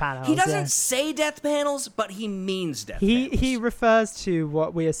death panels. He doesn't say death panels, but he means death panels. He refers to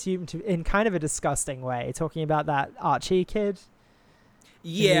what we assume to in kind of a disgusting way, talking about that Archie kid.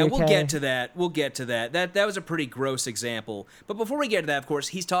 Yeah, we'll get to that. That was a pretty gross example. But before we get to that, of course,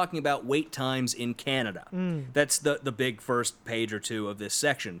 he's talking about wait times in Canada. That's the big first page or two of this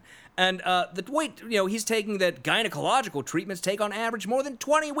section. And he's taking that gynecological treatments take on average more than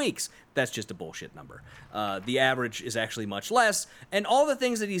 20 weeks. That's just a bullshit number. The average is actually much less. And all the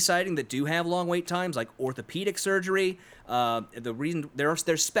things that he's citing that do have long wait times, like orthopedic surgery, the reason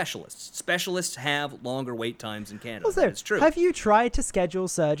there's specialists. Specialists have longer wait times in Canada. Also, that's true. Have you tried to schedule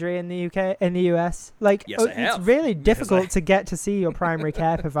surgery in the US? Like, yes, I have. It's really difficult to get to see your primary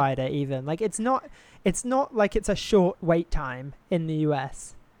care provider. Even like it's not like it's a short wait time in the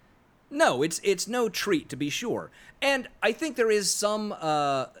US. No, it's no treat, to be sure. And I think there is some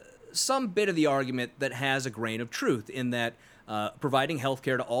bit of the argument that has a grain of truth in that providing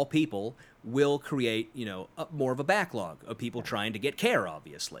healthcare to all people will create, more of a backlog of people trying to get care,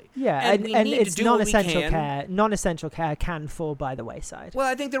 obviously. Yeah, and it's non-essential care. Non-essential care can fall by the wayside. Well,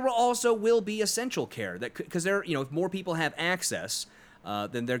 I think there will be essential care that because if more people have access,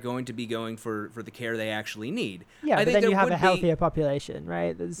 then they're going to be going for the care they actually need. Yeah, but then you have a healthier population,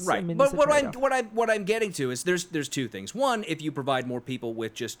 right? Right. But what I'm getting to is there's two things. One, if you provide more people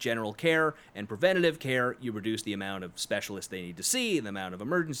with just general care and preventative care, you reduce the amount of specialists they need to see, the amount of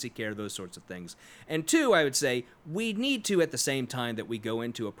emergency care, those sorts of things. And two, I would say we need to, at the same time that we go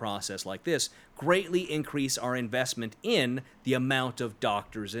into a process like this, greatly increase our investment in the amount of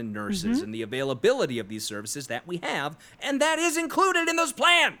doctors and nurses and the availability of these services that we have, and that is included in those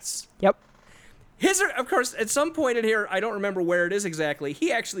plans. Yep. Of course, at some point in here, I don't remember where it is exactly,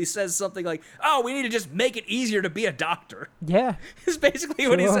 he actually says something like, oh, we need to just make it easier to be a doctor. Yeah. It's basically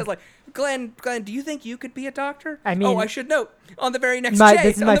what he says. Like, Glenn, do you think you could be a doctor? I mean... Oh, I should note, on the very next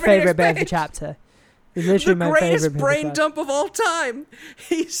This is my favorite bit of the chapter. It's literally the greatest brain dump of all time.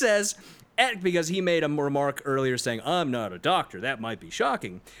 He says... because he made a remark earlier saying, I'm not a doctor, that might be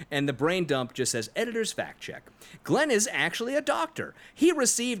shocking. And the brain dump just says, editor's fact check. Glenn is actually a doctor. He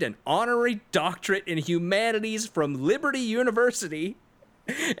received an honorary doctorate in humanities from Liberty University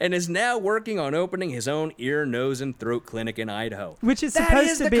and is now working on opening his own ear, nose, and throat clinic in Idaho. Which is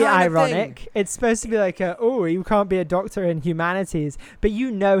supposed to be ironic. It's supposed to be like, you can't be a doctor in humanities, but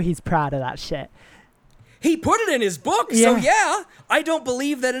he's proud of that shit. He put it in his book, so yeah. I don't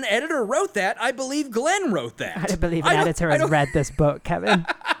believe that an editor wrote that. I believe Glenn wrote that. I don't believe an editor has read this book, Kevin.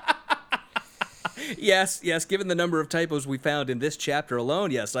 Yes, given the number of typos we found in this chapter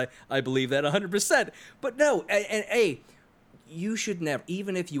alone, yes, I believe that 100%. But no, you should never,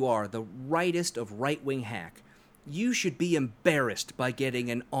 even if you are the rightest of right-wing hack, you should be embarrassed by getting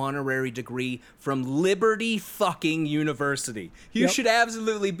an honorary degree from Liberty fucking University. You should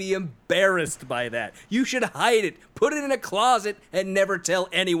absolutely be embarrassed by that. You should hide it, put it in a closet, and never tell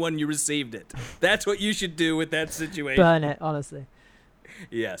anyone you received it. That's what you should do with that situation. Burn it, honestly.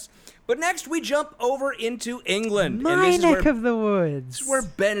 Yes. But next we jump over into England. My neck of the woods. This is where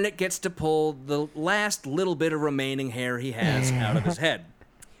Benedict gets to pull the last little bit of remaining hair he has out of his head.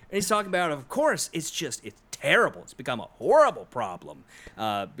 And he's talking about, of course, it's terrible. It's become a horrible problem.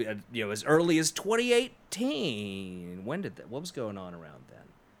 As early as 2018. What was going on around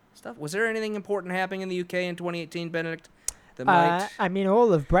then? Was there anything important happening in the UK in 2018, Benedict? I mean,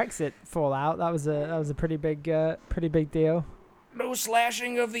 all of Brexit fallout. That was a pretty big deal. No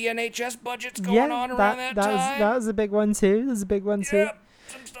slashing of the NHS budgets going on around that time. That was a big one too.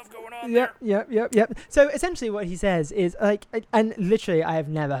 Some stuff going on there. Yep. So essentially what he says is and literally I have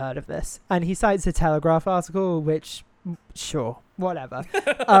never heard of this. And he cites a Telegraph article, which, sure, whatever.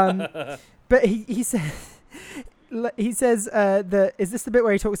 But he says... He says is this the bit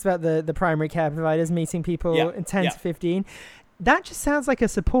where he talks about the primary care providers meeting people in 10 to 15? That just sounds like a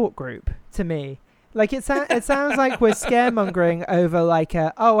support group to me. Like it sounds like we're scaremongering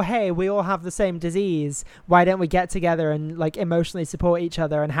over hey, we all have the same disease. Why don't we get together and emotionally support each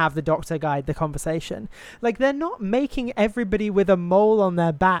other and have the doctor guide the conversation? They're not making everybody with a mole on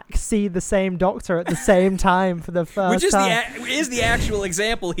their back see the same doctor at the same time for the first time. Which is the actual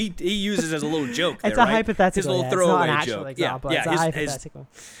example he uses as a little joke. It's a hypothetical. His little throwaway joke. Joke. Example. It's a hypothetical.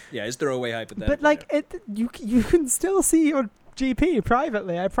 His throwaway hypothetical. But you can still see your GP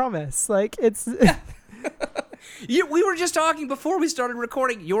privately, I promise. It's we were just talking before we started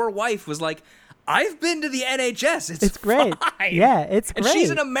recording. Your wife was like, I've been to the NHS. It's great. Fine. Yeah, it's great. And she's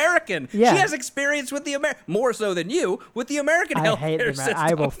an American. Yeah. She has experience with more so than you, with the American healthcare system.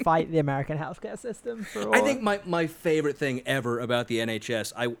 I will fight the American healthcare system for all. I think my favorite thing ever about the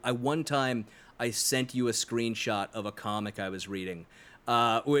NHS, I one time I sent you a screenshot of a comic I was reading.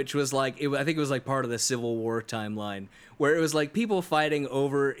 Which was I think it was part of the Civil War timeline, where it was people fighting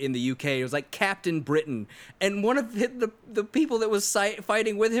over in the UK. It was Captain Britain, and one of the people that was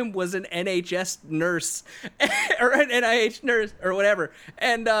fighting with him was an NHS nurse or an NIH nurse or whatever,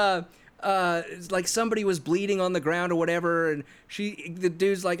 and somebody was bleeding on the ground or whatever, and the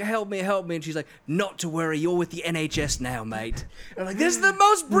dude's like, help me, and she's like, not to worry, you're with the NHS now, mate. And I'm this is the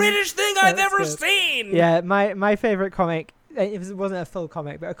most British thing I've ever seen. Yeah, my favorite comic. It wasn't a full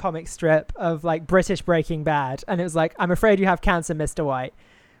comic, but a comic strip of British Breaking Bad, and it was I'm afraid you have cancer, Mr. White.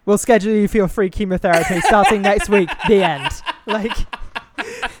 We'll schedule you for your free chemotherapy starting next week. The end.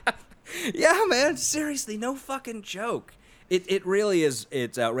 Yeah, man. Seriously, no fucking joke. It really is.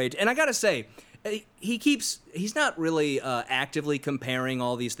 It's outrageous. And I gotta say, he's not really actively comparing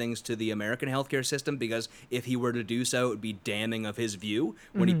all these things to the American healthcare system, because if he were to do so, it would be damning of his view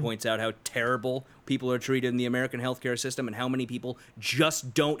when he points out how terrible people are treated in the American healthcare system and how many people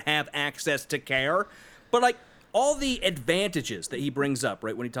just don't have access to care. But all the advantages that he brings up,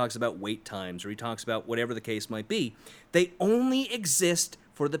 right, when he talks about wait times or he talks about whatever the case might be, they only exist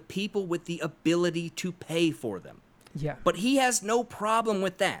for the people with the ability to pay for them. Yeah. But he has no problem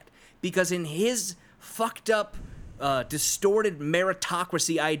with that, because in his fucked up, distorted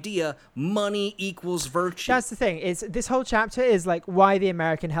meritocracy idea, money equals virtue. That's the thing. This whole chapter is why the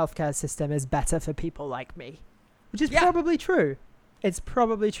American healthcare system is better for people like me, which is probably true. It's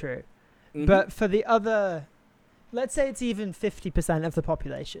probably true. Mm-hmm. But for the other, let's say it's even 50% of the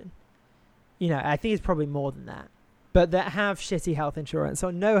population. I think it's probably more than that. but that have shitty health insurance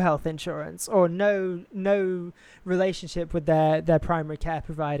or no health insurance or no relationship with their primary care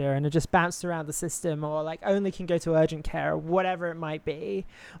provider and are just bounced around the system, or like only can go to urgent care or whatever it might be,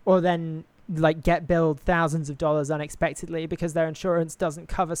 or then like get billed thousands of dollars unexpectedly because their insurance doesn't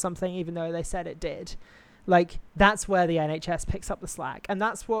cover something even though they said it did. Like, that's where the NHS picks up the slack, and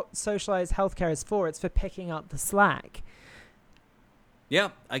that's what socialized healthcare is for. It's for picking up the slack. Yeah,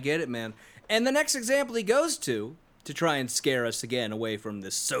 I get it, man. And the next example he goes to try and scare us again away from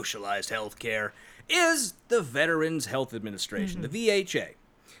this socialized healthcare, is the Veterans Health Administration, the VHA,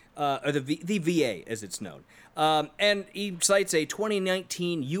 or the VA as it's known. And he cites a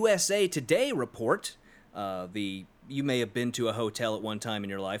 2019 USA Today report. You may have been to a hotel at one time in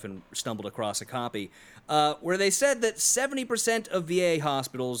your life and stumbled across a copy, where they said that 70% of VA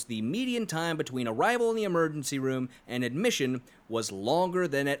hospitals, the median time between arrival in the emergency room and admission was longer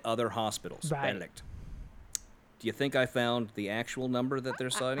than at other hospitals. Right. Benedict, do you think I found the actual number that they're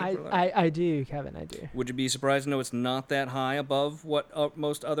citing? I do, Kevin, I do. Would you be surprised to know it's not that high above what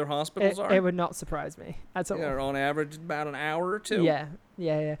most other hospitals are? It would not surprise me at all. Yeah, on average, about an hour or two. Yeah.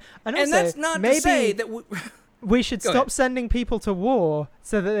 And And that's not to say that... We should stop sending people to war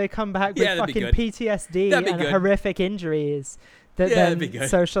so that they come back with fucking PTSD and horrific injuries that then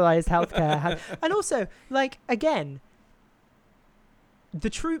socialized healthcare has. And also, like, again,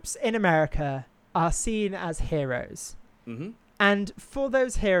 the troops in America are seen as heroes. Mm-hmm. And for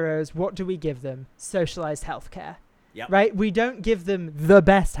those heroes, what do we give them? Socialized healthcare. Yep. Right? We don't give them the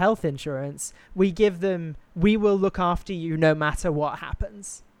best health insurance. We give them, we will look after you no matter what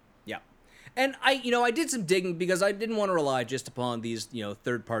happens. And I did some digging because I didn't want to rely just upon these,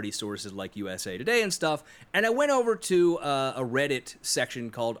 third-party sources like USA Today and stuff. And I went over to a Reddit section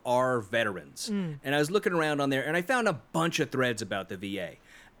called Our Veterans. And I was looking around on there, and I found a bunch of threads about the VA.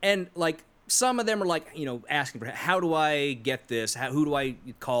 And, like, some of them are, like, asking for, how do I get this? Who do I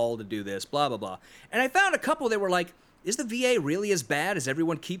call to do this? Blah, blah, blah. And I found a couple that were like, is the VA really as bad as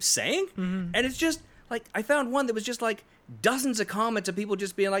everyone keeps saying? Mm-hmm. And it's just, like, I found one that was just, like, dozens of comments of people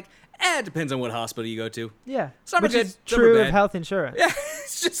just being like, it depends on what hospital you go to. Yeah. Some which are good, is true of health insurance. Yeah,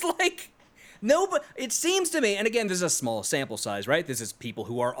 it's just like, no, but it seems to me, and again, this is a small sample size, right? This is people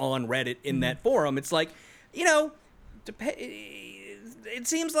who are on Reddit in that forum. It's like, it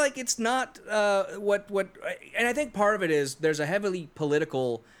seems like it's not what, and I think part of it is there's a heavily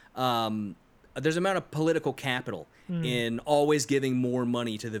political, there's amount of political capital in always giving more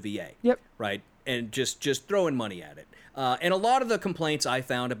money to the VA. Yep. Right? And just throwing money at it. And a lot of the complaints I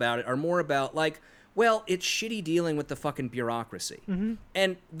found about it are more about, like, well, it's shitty dealing with the fucking bureaucracy. Mm-hmm.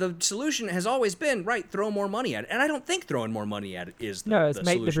 And the solution has always been, right, throw more money at it. And I don't think throwing more money at it is the it's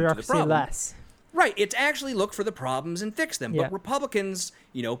make the bureaucracy less. Right, it's actually look for the problems and fix them. Yeah. But Republicans,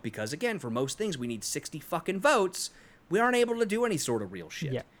 because, again, for most things we need 60 fucking votes, we aren't able to do any sort of real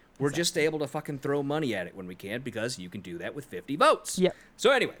shit. Yeah. We're just able to fucking throw money at it when we can, because you can do that with 50 votes. Yeah.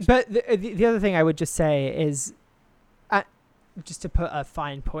 So anyways. But the other thing I would just say is, just to put a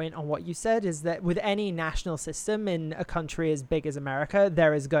fine point on what you said, is that with any national system in a country as big as America,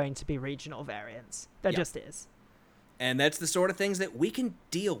 there is going to be regional variance. There just is. And that's the sort of things that we can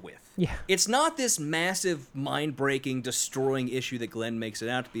deal with. Yeah. It's not this massive, mind-breaking, destroying issue that Glenn makes it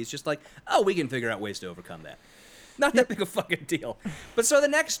out to be. It's just like, we can figure out ways to overcome that. Not that big a fucking deal. But so the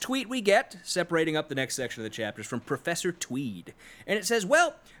next tweet we get, separating up the next section of the chapter, is from Professor Tweed. And it says,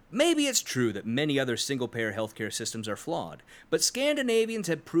 well, maybe it's true that many other single-payer healthcare systems are flawed, but Scandinavians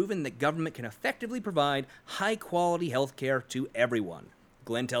have proven that government can effectively provide high-quality healthcare to everyone.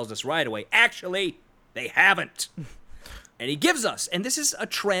 Glenn tells us right away, actually, they haven't. And he gives us, and this is a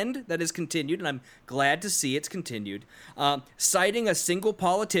trend that has continued, and I'm glad to see it's continued, citing a single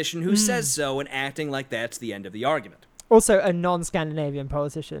politician who says so and acting like that's the end of the argument. Also a non-Scandinavian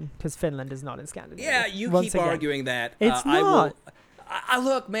politician, because Finland is not in Scandinavia. Yeah, you keep arguing that. It's not.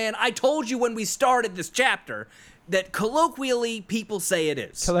 Look, man, I told you when we started this chapter that colloquially people say it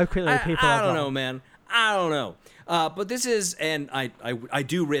is. Colloquially people I don't know, man. I don't know. But this is, and I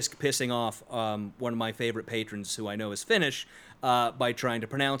do risk pissing off one of my favorite patrons who I know is Finnish by trying to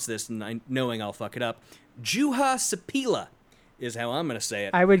pronounce this and knowing I'll fuck it up. Juha Sipilä is how I'm going to say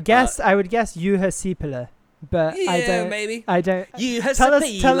it. I would guess Juha Sipilä, but yeah, I don't. Maybe. I don't. Juha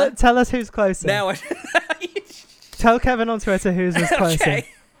Sipilä. Tell us who's closer. Now Tell Kevin on Twitter who's closer. Okay.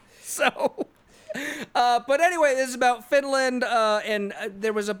 So, but anyway, this is about Finland, and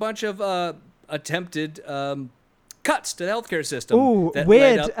there was a bunch of attempted cuts to the healthcare system. Ooh, that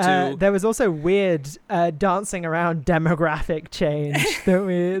weird. led up to there was also weird dancing around demographic change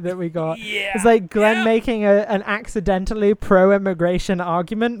that we got. Yeah, it's like Glenn making an accidentally pro-immigration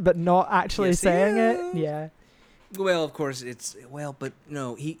argument, but not actually saying it. Yeah. Well, of course, but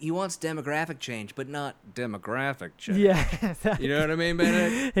no, he wants demographic change, but not demographic change. Yeah. You know what I mean,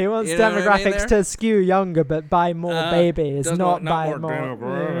 Benedict? He wants You know what I mean demographics there? to skew younger, but buy more babies, Does not want- buy more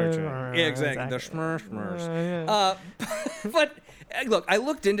demographic change. more. Yeah, exactly. The smurfs. But look, I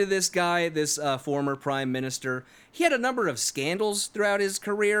looked into this guy, this former prime minister. He had a number of scandals throughout his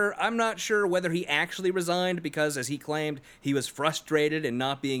career. I'm not sure whether he actually resigned because, as he claimed, he was frustrated in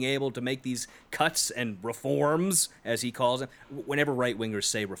not being able to make these cuts and reforms, as he calls them. Whenever right-wingers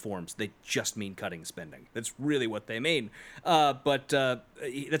say reforms, they just mean cutting spending. That's really what they mean. But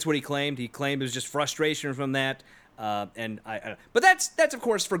that's what he claimed. He claimed it was just frustration from that. But that's of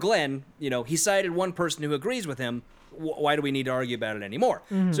course for Glenn. He cited one person who agrees with him. Why do we need to argue about it anymore?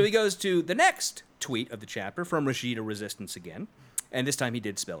 Mm-hmm. So he goes to the next tweet of the chapter from Rashida Resistance again, and this time he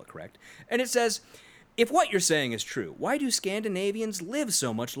did spell it correct. And it says, if what you're saying is true, why do Scandinavians live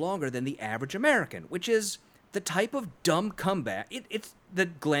so much longer than the average American? Which is the type of dumb comeback it's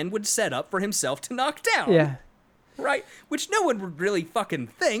that Glenn would set up for himself to knock down. Yeah. Right? Which no one would really fucking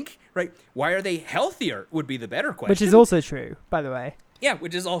think, right? Why are they healthier would be the better question. Which is also true, by the way. Yeah,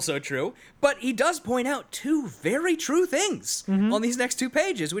 which is also true. But he does point out two very true things on these next 2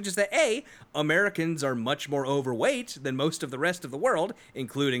 pages, which is that A, Americans are much more overweight than most of the rest of the world,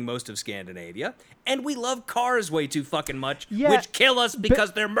 including most of Scandinavia, and we love cars way too fucking much, which kill us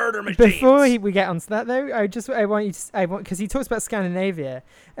because they're murder machines. Before we get onto that, though, I want because he talks about Scandinavia,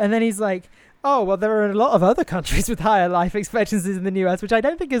 and then he's like, oh, well, there are a lot of other countries with higher life expectancies in the US, which I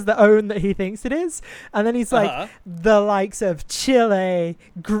don't think is the own that he thinks it is. And then he's like, the likes of Chile,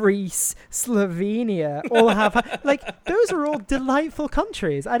 Greece, Slovenia, all have... like, those are all delightful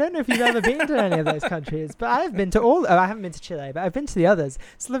countries. I don't know if you've ever been to any of those countries, but I've been to all... Oh, I haven't been to Chile, but I've been to the others.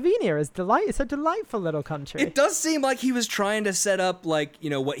 Slovenia is it's a delightful little country. It does seem like he was trying to set up, like,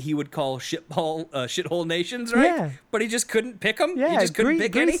 what he would call shithole nations, right? Yeah. But he just couldn't pick them? Yeah, he just couldn't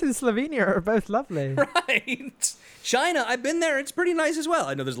pick any? Greece and Slovenia are both lovely. Right. China, I've been there. It's pretty nice as well.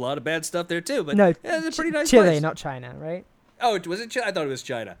 I know there's a lot of bad stuff there too, but no, it's a pretty nice Chile, place. Not China, right? Oh, was it Chile? I thought it was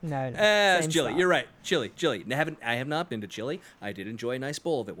China. No. It's Chile. You're right. Chile. I have not been to Chile. I did enjoy a nice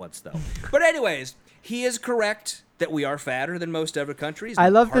bowl of it once, though. But anyways, he is correct that we are fatter than most other countries. I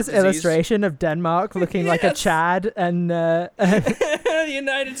love this illustration of Denmark looking like a Chad and the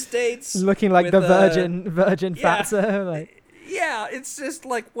United States looking like with, the virgin fatso. Like. Yeah, it's just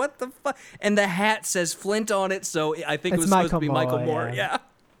like, what the fuck? And the hat says Flint on it, so I think it was Michael supposed to be Michael Moore, Moore. Yeah.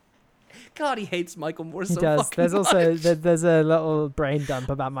 God, he hates Michael Moore so he does. fucking There's much. also there's a little brain dump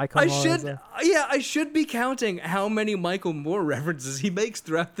about Michael Moore. I should be counting how many Michael Moore references he makes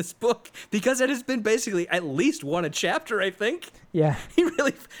throughout this book, because it has been basically at least one a chapter, I think. Yeah. He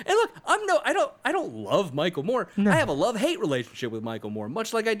really. And look, I don't love Michael Moore. No. I have a love-hate relationship with Michael Moore,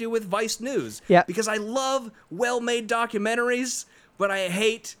 much like I do with Vice News. Yeah. Because I love well-made documentaries, but I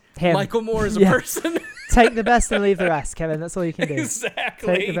hate him. Michael Moore as a person. Take the best and leave the rest, Kevin. That's all you can do.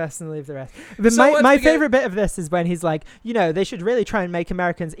 Exactly. Take the best and leave the rest. But So my favorite bit of this is when he's like, they should really try and make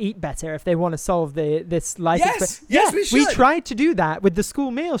Americans eat better if they want to solve this life. Yes, we should. We tried to do that with the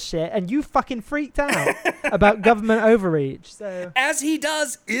school meal shit, and you fucking freaked out about government overreach. So as he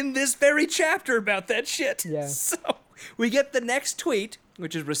does in this very chapter about that shit. Yeah. So we get the next tweet,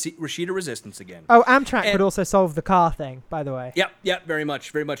 which is Rashida Resistance again. Oh, Amtrak would also solve the car thing, by the way. Yep, very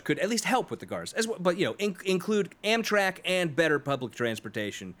much could at least help with the cars, as well, but include Amtrak and better public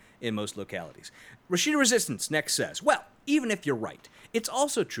transportation in most localities. Rashida Resistance next says, well, even if you're right, it's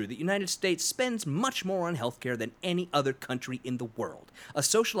also true that the United States spends much more on healthcare than any other country in the world. A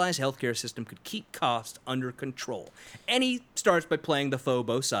socialized healthcare system could keep costs under control. And he starts by playing the faux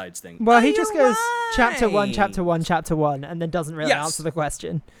both sides thing. Well, he just goes right. chapter one, and then doesn't really answer the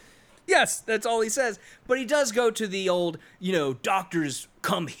question. Yes, that's all he says. But he does go to the old, doctors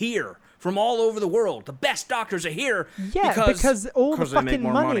come here from all over the world. The best doctors are here. Yeah, because all the fucking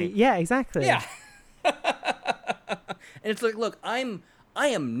money. Yeah, exactly. Yeah. And it's like, look, I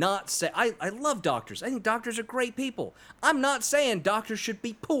am not saying... I love doctors. I think doctors are great people. I'm not saying doctors should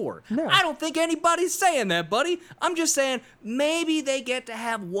be poor. No. I don't think anybody's saying that, buddy. I'm just saying maybe they get to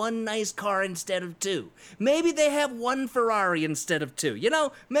have one nice car instead of two. Maybe they have one Ferrari instead of two.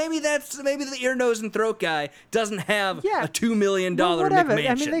 Maybe the ear, nose, and throat guy doesn't have a $2 million whatever. McMansion.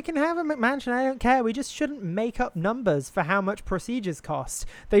 I mean, they can have a McMansion. I don't care. We just shouldn't make up numbers for how much procedures cost.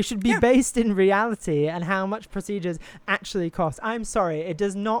 They should be based in reality and how much procedures actually cost. I'm sorry. It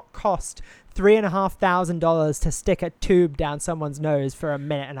does not cost $3,500 to stick a tube down someone's nose for a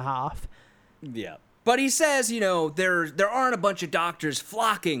minute and a half. Yeah. But he says, there aren't a bunch of doctors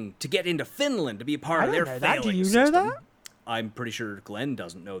flocking to get into Finland to be a part of their failing system. Do you know that? I'm pretty sure Glenn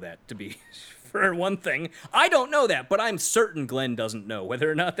doesn't know that, to be for one thing. I don't know that, but I'm certain Glenn doesn't know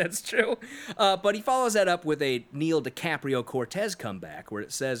whether or not that's true. But he follows that up with a Neil DiCaprio Cortez comeback where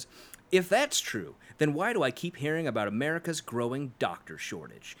it says, if that's true, then why do I keep hearing about America's growing doctor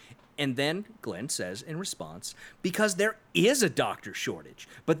shortage? And then Glenn says in response, because there is a doctor shortage.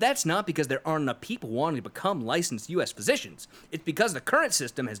 But that's not because there aren't enough people wanting to become licensed U.S. physicians. It's because the current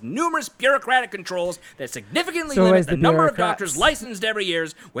system has numerous bureaucratic controls that significantly limit the number of doctors licensed every year.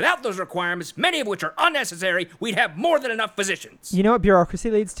 Without those requirements, many of which are unnecessary, we'd have more than enough physicians. You know what bureaucracy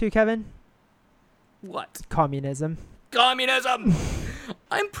leads to, Kevin? What? Communism. Communism!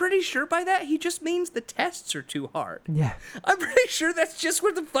 I'm pretty sure by that he just means the tests are too hard. Yeah. I'm pretty sure that's just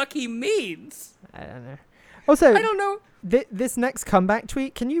what the fuck he means. I don't know. Also, I don't know. This next comeback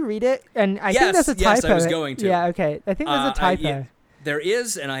tweet, can you read it? And I think there's a typo. Yes, I was going to. Yeah, okay. I think there's a typo. There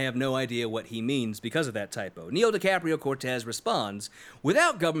is, and I have no idea what he means because of that typo. Neil DiCaprio Cortez responds,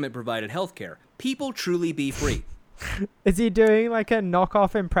 without government-provided health care, people truly be free. Is he doing like a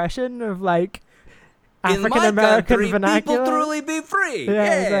knockoff impression of like African In my American country, vernacular? people truly be free.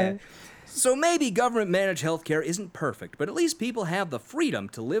 Yeah. So maybe government-managed healthcare isn't perfect, but at least people have the freedom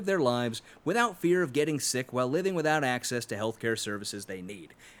to live their lives without fear of getting sick while living without access to healthcare services they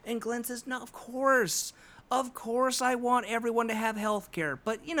need. And Glenn says, no, of course I want everyone to have healthcare,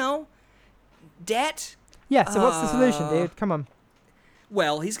 but, debt? Yeah, so what's the solution, dude? Come on.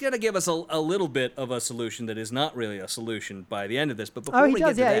 Well, he's going to give us a little bit of a solution that is not really a solution by the end of this. But before we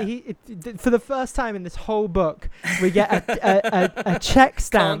get to that, For the first time in this whole book, we get a check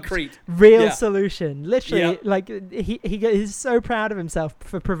stamp, concrete, solution. Literally, like he's so proud of himself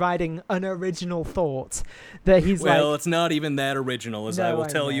for providing an original thought that he's Well, it's not even that original, as I will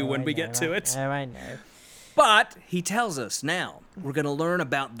tell you when we get to it. Oh, I know. But he tells us now we're going to learn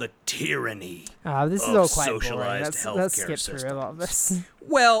about the tyranny this is of all quite socialized healthcare let's skip systems. through a lot of this.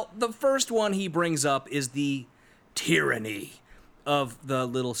 Well, the first one he brings up is the tyranny of the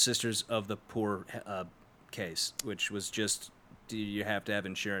Little Sisters of the Poor case, which was just you have to have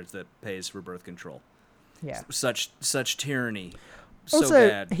insurance that pays for birth control. Yeah. Such tyranny. Also, so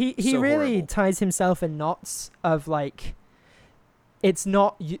bad. he so really horrible. ties himself in knots of like, it's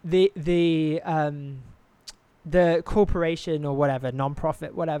not the corporation or whatever,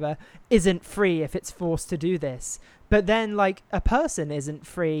 non-profit, whatever, isn't free if it's forced to do this. But then, like, a person isn't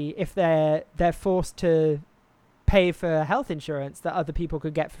free if they're forced to pay for health insurance that other people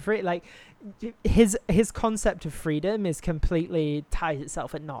could get for free. Like, his concept of freedom is completely ties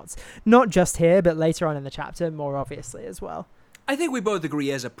itself in knots. Not just here, but later on in the chapter, more obviously as well. I think we both agree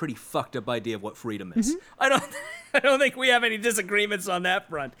he has a pretty fucked up idea of what freedom is. Mm-hmm. I don't think we have any disagreements on that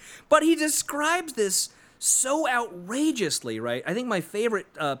front. But he describes this so outrageously, right? I think my favorite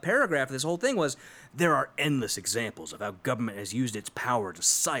paragraph of this whole thing was, there are endless examples of how government has used its power to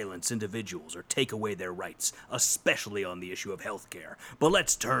silence individuals or take away their rights, especially on the issue of healthcare. But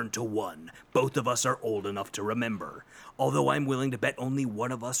let's turn to one both of us are old enough to remember, although I'm willing to bet only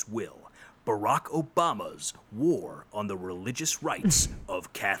one of us will. Barack Obama's war on the religious rights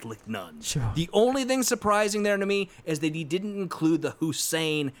of Catholic nuns. Sure. The only thing surprising there to me is that he didn't include the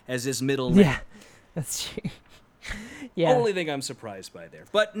Hussein as his middle name. Yeah. That's true. Yeah. Only thing I'm surprised by there.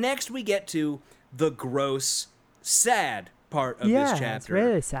 But next we get to the gross, sad part of this chapter. It's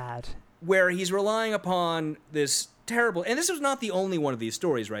really sad. Where he's relying upon this terrible... And this was not the only one of these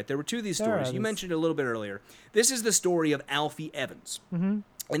stories, right? There were two of these stories. You mentioned it a little bit earlier. This is the story of Alfie Evans. Mm-hmm.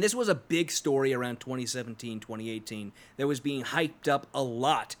 And this was a big story around 2017, 2018 that was being hyped up a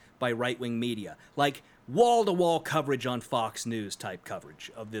lot by right-wing media. Like wall-to-wall coverage on Fox News type coverage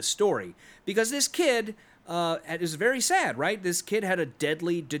of this story. Because this kid is very sad, right? This kid had a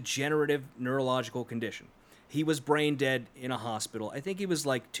deadly degenerative neurological condition. He was brain dead in a hospital. I think he was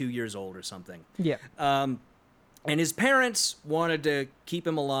like 2 years old or something. Yeah. And his parents wanted to keep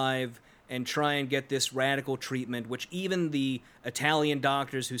him alive and try and get this radical treatment, which even the Italian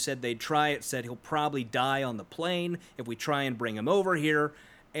doctors who said they'd try it said he'll probably die on the plane if we try and bring him over here.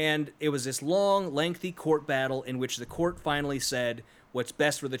 And it was this long, lengthy court battle in which the court finally said what's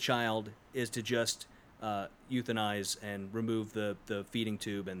best for the child is to just euthanize and remove the feeding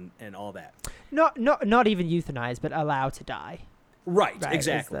tube and all that. Not even euthanize, but allow to die. Right,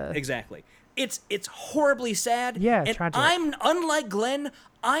 exactly. It's horribly sad. Yeah, and tragic. Unlike Glenn,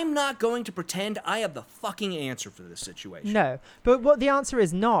 I'm not going to pretend I have the fucking answer for this situation. No, but what the answer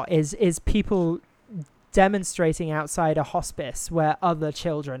is not is people demonstrating outside a hospice where other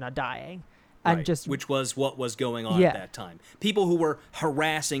children are dying. And right, which was what was going on at that time. People who were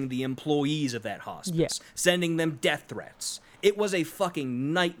harassing the employees of that hospice, sending them death threats. It was a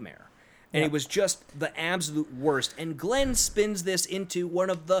fucking nightmare. And it was just the absolute worst. And Glenn spins this into one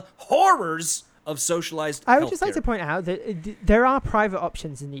of the horrors of socialized I would healthcare. just like to point out that there are private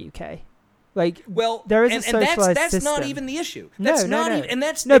options in the UK. Like, well, there is a socialized that's system. not even the issue. No. And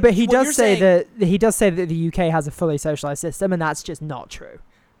that's no, but he what does you're say saying. that he does say that the UK has a fully socialized system, and that's just not true.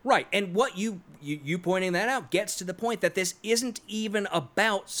 Right, and what you pointing that out gets to the point that this isn't even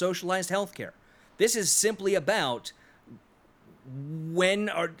about socialized healthcare. This is simply about when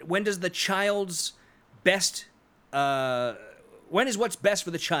does the child's best when is what's best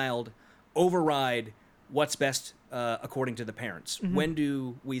for the child override what's best according to the parents? Mm-hmm. When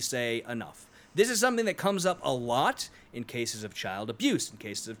do we say enough? This is something that comes up a lot in cases of child abuse, in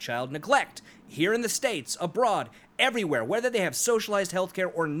cases of child neglect, here in the States, abroad, everywhere, whether they have socialized healthcare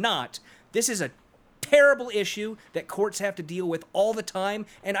or not. This is a terrible issue that courts have to deal with all the time,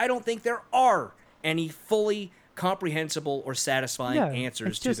 and I don't think there are any fully comprehensible or satisfying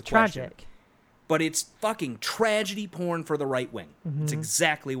answers to the question. Tragic. But it's fucking tragedy porn for the right wing. Mm-hmm. It's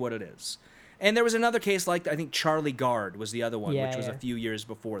exactly what it is. And there was another case like, I think Charlie Gard was the other one, which was a few years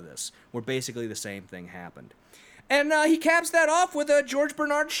before this, where basically the same thing happened. And he caps that off with a George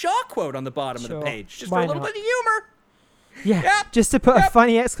Bernard Shaw quote on the bottom of the page, just for a little bit of humor. Yeah, yep. Just to put a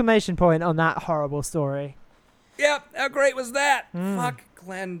funny exclamation point on that horrible story. Yep, how great was that? Fuck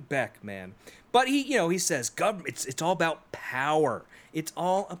Glenn Beck, man. But he says government. It's all about power. It's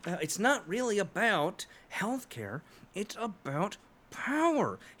not really about healthcare. It's about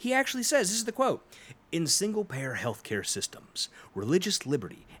power. He actually says, this is the quote: "In single-payer healthcare systems, religious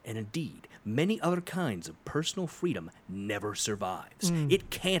liberty, and indeed many other kinds of personal freedom never survives. It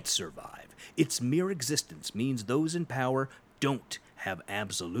can't survive. Its mere existence means those in power don't have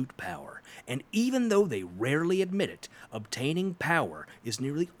absolute power. And even though they rarely admit it, obtaining power is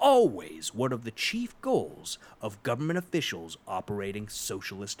nearly always one of the chief goals of government officials operating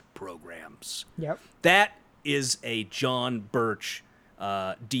socialist programs." Yep. That is a John Birch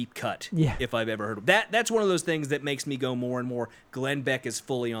deep cut, if I've ever heard of that. That's one of those things that makes me go more and more, Glenn Beck is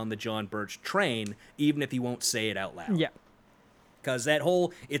fully on the John Birch train, even if he won't say it out loud. Yeah. Because that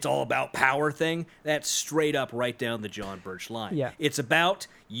whole "it's all about power" thing, that's straight up right down the John Birch line. Yeah. It's about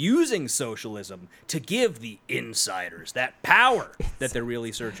using socialism to give the insiders that power that they're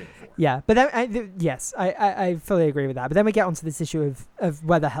really searching for. Yeah, but then, yes, I fully agree with that. But then we get onto this issue of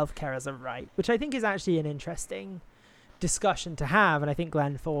whether healthcare is a right, which I think is actually an interesting discussion to have. And I think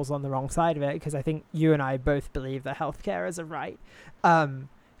Glenn falls on the wrong side of it, because I think you and I both believe that healthcare is a right.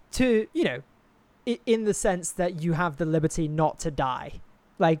 In the sense that you have the liberty not to die.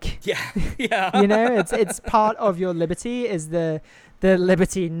 Like, yeah. It's part of your liberty is the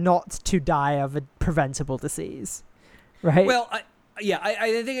liberty not to die of a preventable disease, right? Well,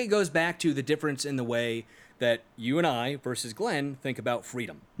 I think it goes back to the difference in the way that you and I versus Glenn think about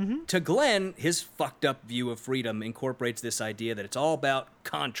freedom. Mm-hmm. To Glenn, his fucked up view of freedom incorporates this idea that it's all about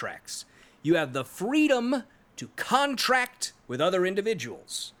contracts. You have the freedom to contract with other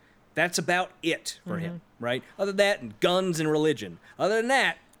individuals. That's about it for him, right? Other than that, and guns and religion. Other than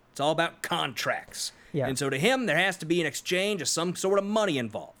that, it's all about contracts. Yeah. And so to him, there has to be an exchange of some sort of money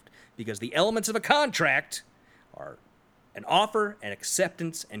involved, because the elements of a contract are an offer, an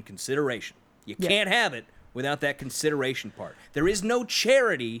acceptance, and consideration. You can't have it without that consideration part. There is no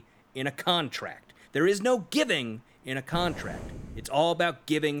charity in a contract. There is no giving in a contract. It's all about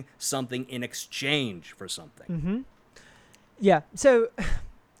giving something in exchange for something. Mm-hmm. Yeah, so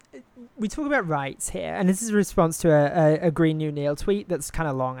we talk about rights here, and this is a response to a Green New Deal tweet that's kind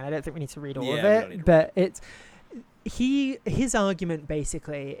of long, and I don't think we need to read all of it, but his argument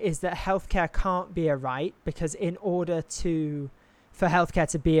basically is that healthcare can't be a right, because in order for healthcare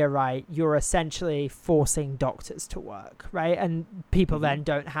to be a right, you're essentially forcing doctors to work, right? And people then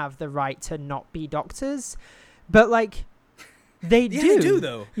don't have the right to not be doctors. But like, they do. They do,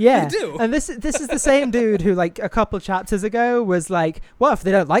 though. Yeah, they do. And this is the same dude who, like, a couple chapters ago was like, well, if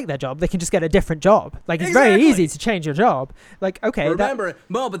they don't like their job, they can just get a different job. Like, it's very easy to change your job. Like, okay. Remember,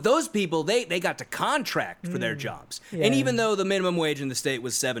 but those people, they got to contract for their jobs. Yeah. And even though the minimum wage in the state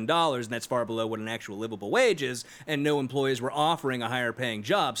was $7, and that's far below what an actual livable wage is, and no employers were offering a higher paying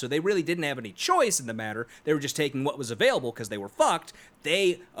job, so they really didn't have any choice in the matter. They were just taking what was available because they were fucked.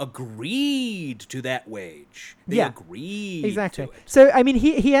 They agreed to that wage. They agreed to it. So, I mean,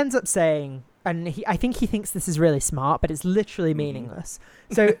 he ends up saying, and I think he thinks this is really smart, but it's literally meaningless.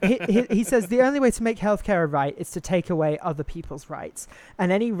 So he says, the only way to make healthcare a right is to take away other people's rights.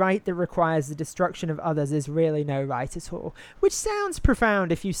 And any right that requires the destruction of others is really no right at all. Which sounds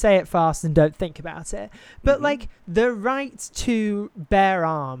profound if you say it fast and don't think about it. But like, the right to bear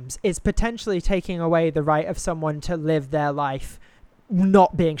arms is potentially taking away the right of someone to live their life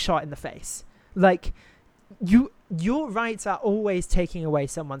not being shot in the face. Like, your rights are always taking away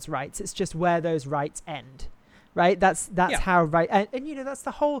someone's rights. It's just where those rights end. Right? That's how right. And you know, that's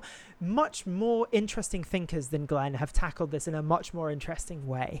the whole. Much more interesting thinkers than Glenn have tackled this in a much more interesting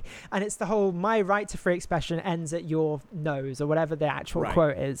way. And it's the whole, my right to free expression ends at your nose, or whatever the actual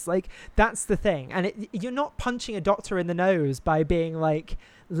quote is. Like, that's the thing. And you're not punching a doctor in the nose by being like,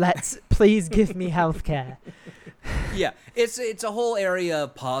 please give me healthcare. Yeah, it's a whole area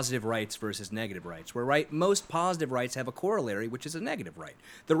of positive rights versus negative rights, where most positive rights have a corollary, which is a negative right.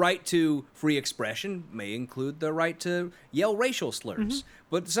 The right to free expression may include the right to yell racial slurs,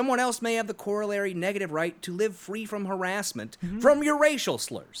 but someone else may have the corollary negative right to live free from harassment from your racial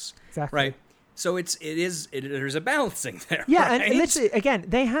slurs. Exactly. Right? So there's a balancing there. Yeah, right? And literally, again,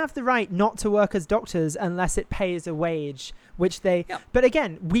 they have the right not to work as doctors unless it pays a wage, which they... Yeah. But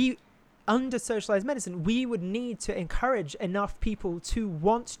again, under socialized medicine, we would need to encourage enough people to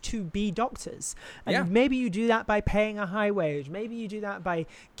want to be doctors. And maybe you do that by paying a high wage. Maybe you do that by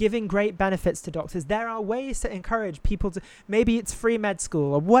giving great benefits to doctors. There are ways to encourage people to... Maybe it's free med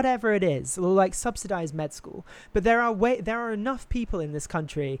school or whatever it is, or like subsidized med school. But there are enough people in this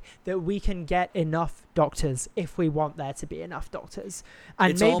country that we can get enough doctors if we want there to be enough doctors.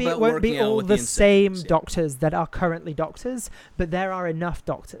 And maybe it won't be all the same doctors that are currently doctors, but there are enough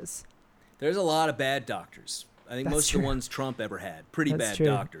doctors. There's a lot of bad doctors. I think most of the ones Trump ever had. Pretty bad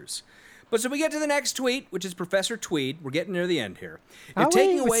doctors. But so we get to the next tweet, which is Professor Tweed. We're getting near the end here. If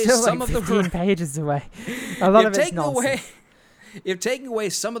taking away some of the 15 pages away. A lot of it's nonsense. If taking away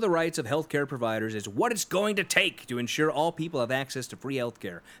some of the rights of healthcare providers is what it's going to take to ensure all people have access to free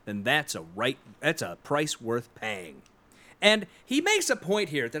healthcare, then that's a price worth paying. And he makes a point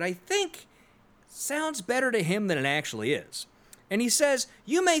here that I think sounds better to him than it actually is. And he says,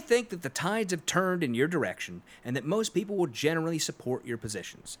 you may think that the tides have turned in your direction and that most people will generally support your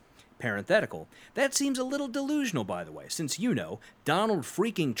positions. Parenthetical. That seems a little delusional, by the way, since Donald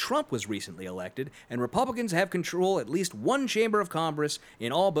freaking Trump was recently elected and Republicans have control at least one chamber of Congress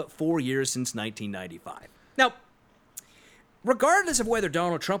in all but 4 years since 1995. Now, regardless of whether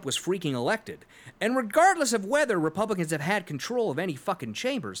Donald Trump was freaking elected, and regardless of whether Republicans have had control of any fucking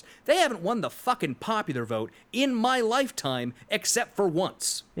chambers, they haven't won the fucking popular vote in my lifetime except for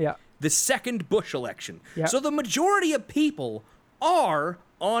once. Yeah. The second Bush election. Yeah. So the majority of people are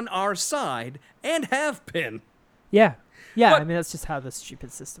on our side and have been. Yeah. Yeah, but, I mean, that's just how the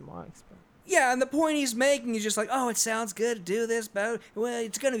stupid system works. But. Yeah, and the point he's making is just like, oh, it sounds good to do this, but well,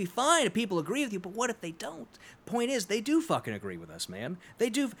 it's going to be fine if people agree with you, but what if they don't? Point is, they do fucking agree with us, man. They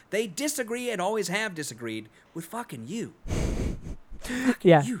do. They disagree and always have disagreed with fucking you.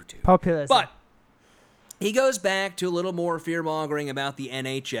 Yeah, you do. Populism. But he goes back to a little more fear-mongering about the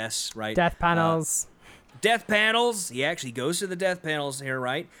NHS, right? Death panels. Death panels. He actually goes to the death panels here,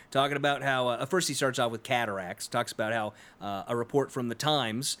 right? Talking about how, first he starts off with cataracts. Talks about how a report from the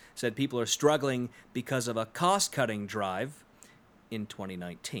Times said people are struggling because of a cost-cutting drive in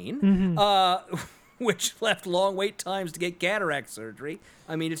 2019, which left long wait times to get cataract surgery.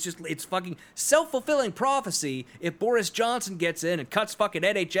 I mean, it's fucking self-fulfilling prophecy if Boris Johnson gets in and cuts fucking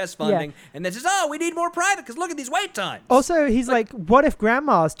NHS funding and then says, oh, we need more private because look at these wait times. Also, he's like, what if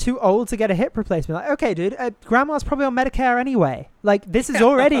grandma's too old to get a hip replacement? Like, okay, dude, grandma's probably on Medicare anyway. Like, this is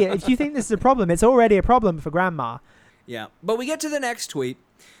already, if you think this is a problem, it's already a problem for grandma. Yeah, but we get to the next tweet,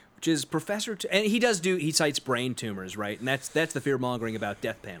 which is and he cites brain tumors, right? And that's the fear-mongering about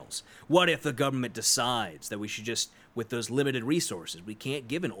death panels. What if the government decides that we should just, with those limited resources, we can't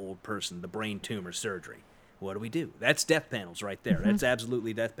give an old person the brain tumor surgery? What do? That's death panels right there. That's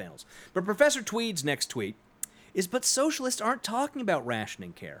absolutely death panels. But Professor Tweed's next tweet is, but socialists aren't talking about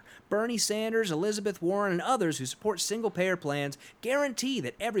rationing care. Bernie Sanders, Elizabeth Warren, and others who support single-payer plans guarantee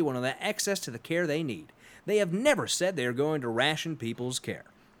that everyone will have access to the care they need. They have never said they are going to ration people's care.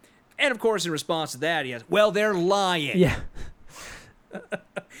 And, of course, in response to that, he has, well, they're lying. Yeah.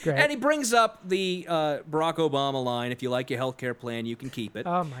 Great. And he brings up the Barack Obama line, if you like your health care plan, you can keep it.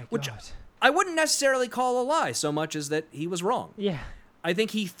 Oh, my God. Which I wouldn't necessarily call a lie so much as that he was wrong. Yeah. I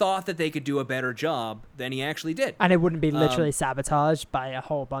think he thought that they could do a better job than he actually did. And it wouldn't be literally sabotaged by a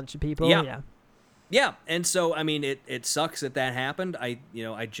whole bunch of people. Yeah. And so, I mean, it sucks that happened. I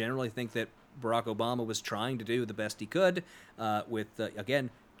generally think that Barack Obama was trying to do the best he could with, again,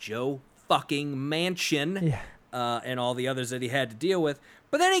 Joe fucking Manchin and all the others that he had to deal with.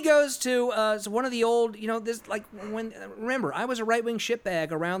 But then he goes to one of the old, remember, I was a right-wing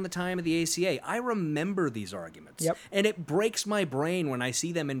shitbag around the time of the ACA. I remember these arguments. Yep. And it breaks my brain when I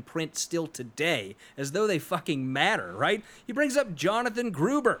see them in print still today, as though they fucking matter, right? He brings up Jonathan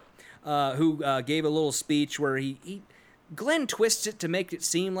Gruber, who gave a little speech where he Glenn twists it to make it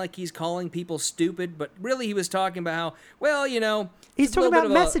seem like he's calling people stupid, but really he was talking about how, well, you know... He's talking about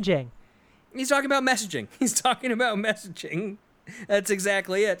messaging. He's talking about messaging. He's talking about messaging. That's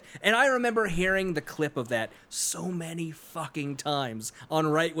exactly it. And I remember hearing the clip of that so many fucking times on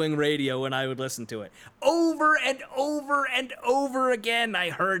right-wing radio when I would listen to it. Over and over and over again, I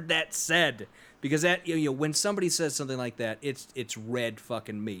heard that said. Because that, you know, when somebody says something like that, it's red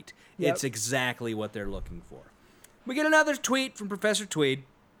fucking meat. Yep. It's exactly what they're looking for. We get another tweet from Professor Tweed.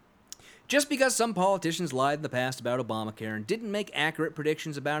 Just because some politicians lied in the past about Obamacare and didn't make accurate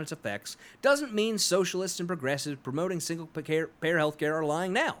predictions about its effects doesn't mean socialists and progressives promoting single-payer healthcare are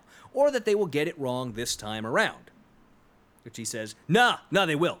lying now, or that they will get it wrong this time around. Which he says, nah,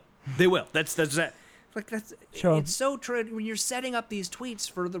 they will. They will. That's that. Like that's sure. It's so true when you're setting up these tweets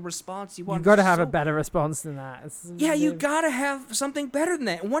for the response you want. You've got to have a better response than that. You got to have something better than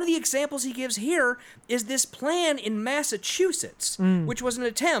that. And one of the examples he gives here is this plan in Massachusetts, which was an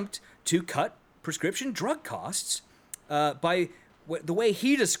attempt to cut prescription drug costs by the way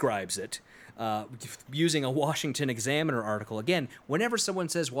he describes it, using a Washington Examiner article. Again, whenever someone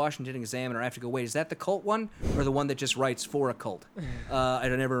says Washington Examiner, I have to go, wait, is that the cult one or the one that just writes for a cult? I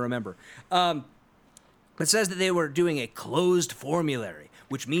don't ever remember. It says that they were doing a closed formulary,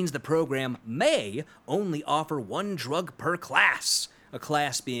 which means the program may only offer one drug per class. A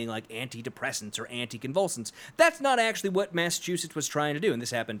class being like antidepressants or anticonvulsants. That's not actually what Massachusetts was trying to do, and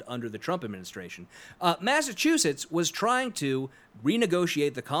this happened under the Trump administration. Massachusetts was trying to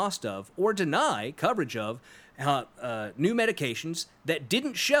renegotiate the cost of or deny coverage of new medications that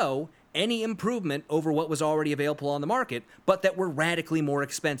didn't show any improvement over what was already available on the market, but that were radically more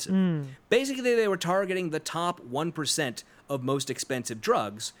expensive. Basically, they were targeting the top 1% of most expensive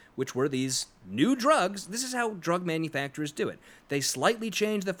drugs, which were these new drugs. This is how drug manufacturers do it. They slightly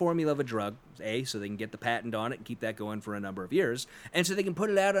change the formula of a drug, so they can get the patent on it and keep that going for a number of years, and so they can put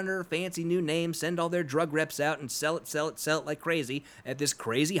it out under a fancy new name, send all their drug reps out and sell it like crazy at this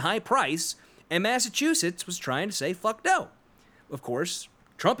crazy high price, and Massachusetts was trying to say, fuck no. Of course,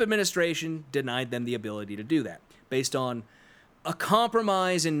 Trump administration denied them the ability to do that, based on a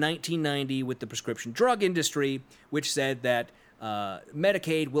compromise in 1990 with the prescription drug industry, which said that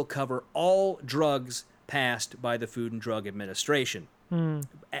Medicaid will cover all drugs passed by the Food and Drug Administration. In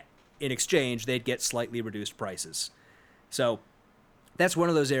exchange, they'd get slightly reduced prices. So that's one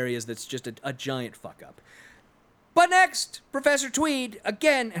of those areas that's just a giant fuck up. But next, Professor Tweed,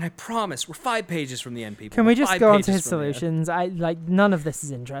 again, and I promise, we're 5 pages from the end, people. Can we just go on to his solutions? None of this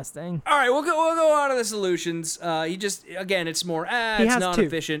is interesting. All right, we'll go on to the solutions. It's more, it's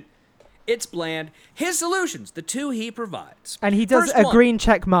non-efficient. It's bland. His solutions, the two he provides. And he does a green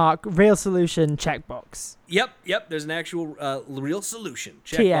check mark, real solution checkbox. Yep, there's an actual real solution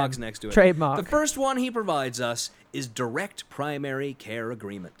checkbox next to it. Trademark. The first one he provides us is direct primary care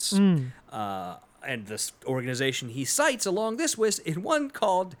agreements. And this organization he cites along this list is one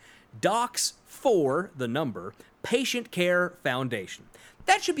called Docs for the number Patient Care Foundation.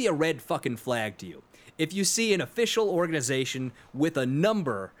 That should be a red fucking flag to you. If you see an official organization with a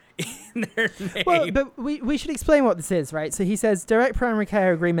number in their name. Well, but we should explain what this is, right? So he says direct primary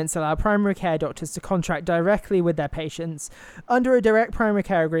care agreements allow primary care doctors to contract directly with their patients. Under a direct primary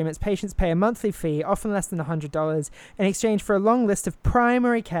care agreement, patients pay a monthly fee, often less than $100, in exchange for a long list of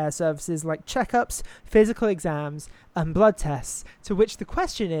primary care services like checkups, physical exams, and blood tests, to which the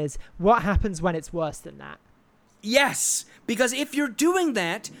question is, what happens when it's worse than that? Yes, because if you're doing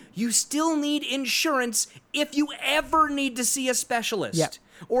that, you still need insurance if you ever need to see a specialist. Yep.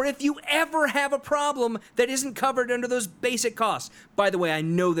 Or if you ever have a problem that isn't covered under those basic costs. By the way, I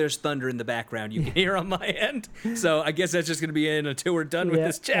know there's thunder in the background you can hear on my end, so I guess that's just going to be in until we're done with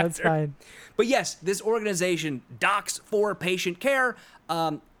this chapter. That's fine. But yes, this organization, Docs for Patient Care,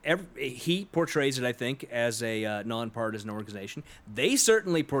 he portrays it, I think, as a nonpartisan organization. They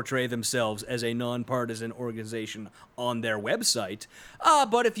certainly portray themselves as a nonpartisan organization on their website.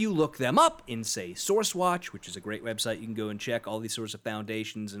 But if you look them up in, say, SourceWatch, which is a great website, you can go and check all these sorts of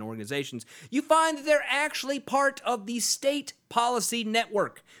foundations and organizations, you find that they're actually part of the State Policy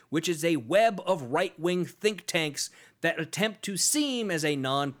Network, which is a web of right-wing think tanks that attempt to seem as a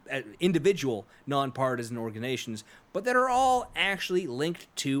individual nonpartisan organizations, but that are all actually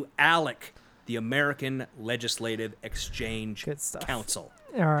linked to ALEC, the American Legislative Exchange Council.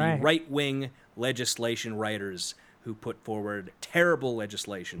 All right. The right-wing legislation writers who put forward terrible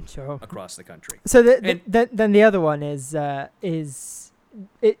legislation across the country. So then the other one is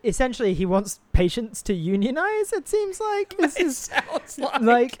essentially he wants patients to unionize, it seems like. It sounds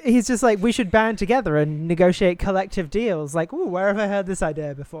like he's just like, we should band together and negotiate collective deals. Like, ooh, where have I heard this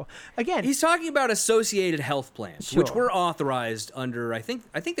idea before? Again, he's talking about associated health plans, which were authorized under, I think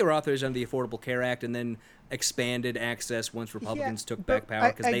they were authorized under the Affordable Care Act, and then expanded access once Republicans took back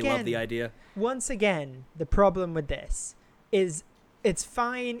power because they love the idea. Once again, the problem with this is it's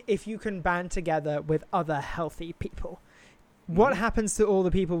fine if you can band together with other healthy people. What happens to all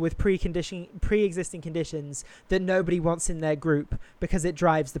the people with pre-existing conditions that nobody wants in their group because it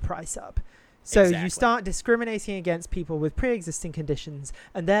drives the price up? So you start discriminating against people with pre-existing conditions,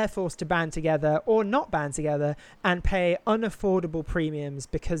 and they're forced to band together or not band together and pay unaffordable premiums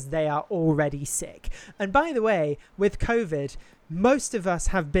because they are already sick. And by the way, with COVID, most of us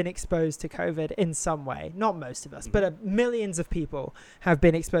have been exposed to COVID in some way. Not most of us, but millions of people have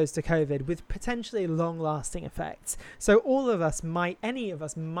been exposed to COVID with potentially long-lasting effects. So any of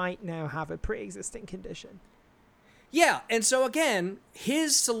us might now have a pre-existing condition. Yeah, and so again,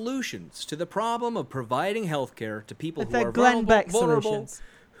 his solutions to the problem of providing healthcare to people who are Glenn Beck vulnerable.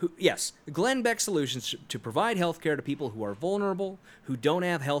 solutions. Glenn Beck solutions to provide healthcare to people who are vulnerable, who don't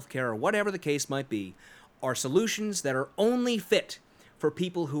have healthcare, or whatever the case might be, are solutions that are only fit for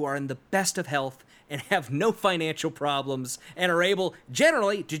people who are in the best of health and have no financial problems and are able,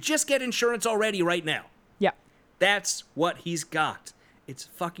 generally, to just get insurance already right now. Yeah. That's what he's got. It's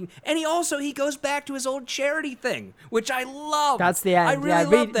fucking... And he goes back to his old charity thing, which I love. That's the end. I really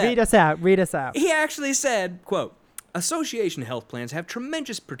love that. Read us out. He actually said, quote, "Association health plans have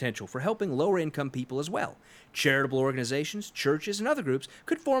tremendous potential for helping lower-income people as well. Charitable organizations, churches, and other groups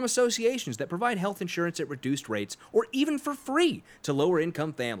could form associations that provide health insurance at reduced rates or even for free to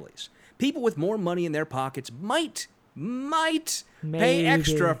lower-income families. People with more money in their pockets might pay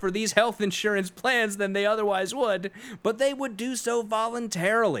extra for these health insurance plans than they otherwise would, but they would do so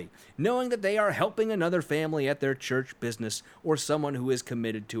voluntarily, knowing that they are helping another family at their church business or someone who is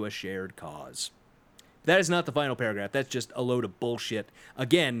committed to a shared cause." That is not the final paragraph. That's just a load of bullshit.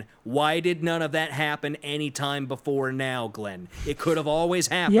 Again, why did none of that happen any time before now, Glenn? It could have always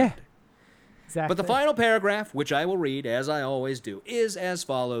happened. Yeah, exactly. But the final paragraph, which I will read, as I always do, is as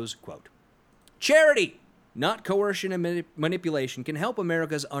follows, quote, "Charity, not coercion and manipulation, can help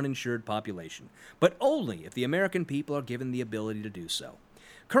America's uninsured population, but only if the American people are given the ability to do so.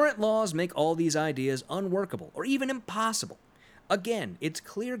 Current laws make all these ideas unworkable or even impossible. Again, it's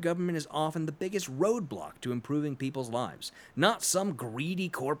clear government is often the biggest roadblock to improving people's lives, not some greedy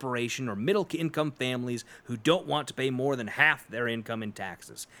corporation or middle-income families who don't want to pay more than half their income in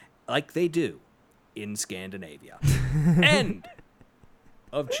taxes, like they do in Scandinavia." End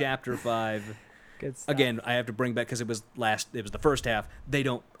of chapter 5. Good stuff. Again, I have to bring back, because it was the first half. They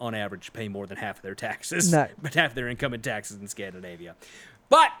don't, on average, pay more than half of their taxes, but half their income in taxes in Scandinavia.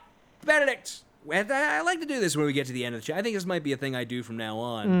 But, Benedict, I like to do this when we get to the end of the show. I think this might be a thing I do from now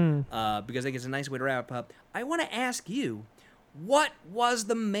on, because I think it's a nice way to wrap up. I want to ask you, what was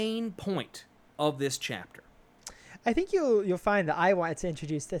the main point of this chapter? I think you'll find that I wanted to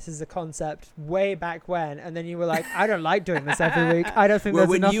introduce this as a concept way back when, and then you were like, I don't like doing this every week. I don't think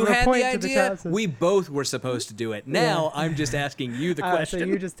there's enough of a point to the chapters. We both were supposed to do it. Now I'm just asking you the question. So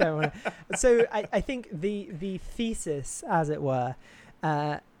you just don't want to. So I think the thesis, as it were,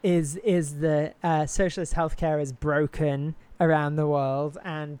 is that socialist healthcare is broken around the world,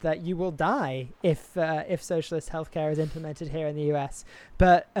 and that you will die if socialist healthcare is implemented here in the US.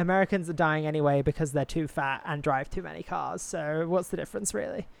 But Americans are dying anyway because they're too fat and drive too many cars. So what's the difference,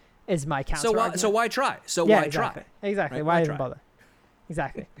 really? Is my counter argument. So why try? Exactly. Right? Why even bother?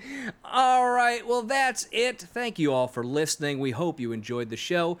 Exactly. All right. Well, that's it. Thank you all for listening. We hope you enjoyed the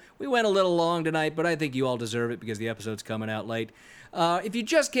show. We went a little long tonight, but I think you all deserve it because the episode's coming out late. If you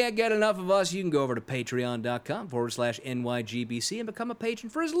just can't get enough of us, you can go over to patreon.com/NYGBC and become a patron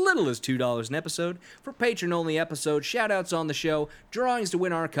for as little as $2 an episode for patron-only episodes, shout-outs on the show, drawings to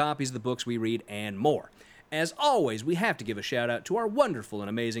win our copies of the books we read, and more. As always, we have to give a shout-out to our wonderful and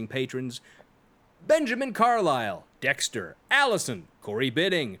amazing patrons: Benjamin Carlisle, Dexter, Allison, Corey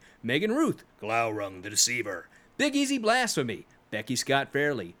Bidding, Megan Ruth, Glaurung the Deceiver, Big Easy Blasphemy, Becky Scott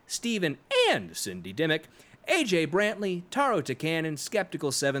Fairley, Stephen and Cindy Dimmick, AJ Brantley, Taro Takanen, Skeptical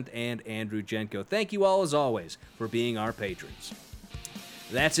 7th, and Andrew Jenko. Thank you all, as always, for being our patrons.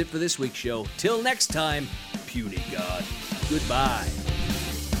 That's it for this week's show. Till next time, puny God. Goodbye.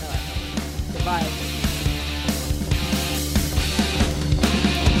 Goodbye.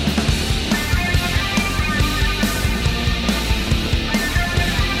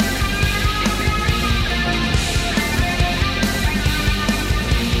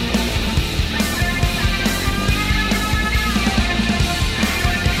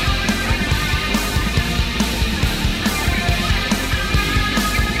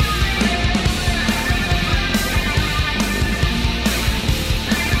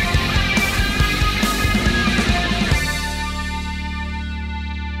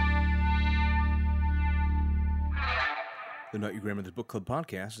 The Not Your Grandmother's Book Club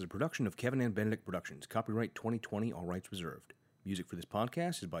podcast is a production of Kevin and Benedict Productions. Copyright 2020, all rights reserved. Music for this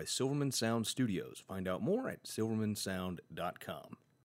podcast is by Silverman Sound Studios. Find out more at silvermansound.com.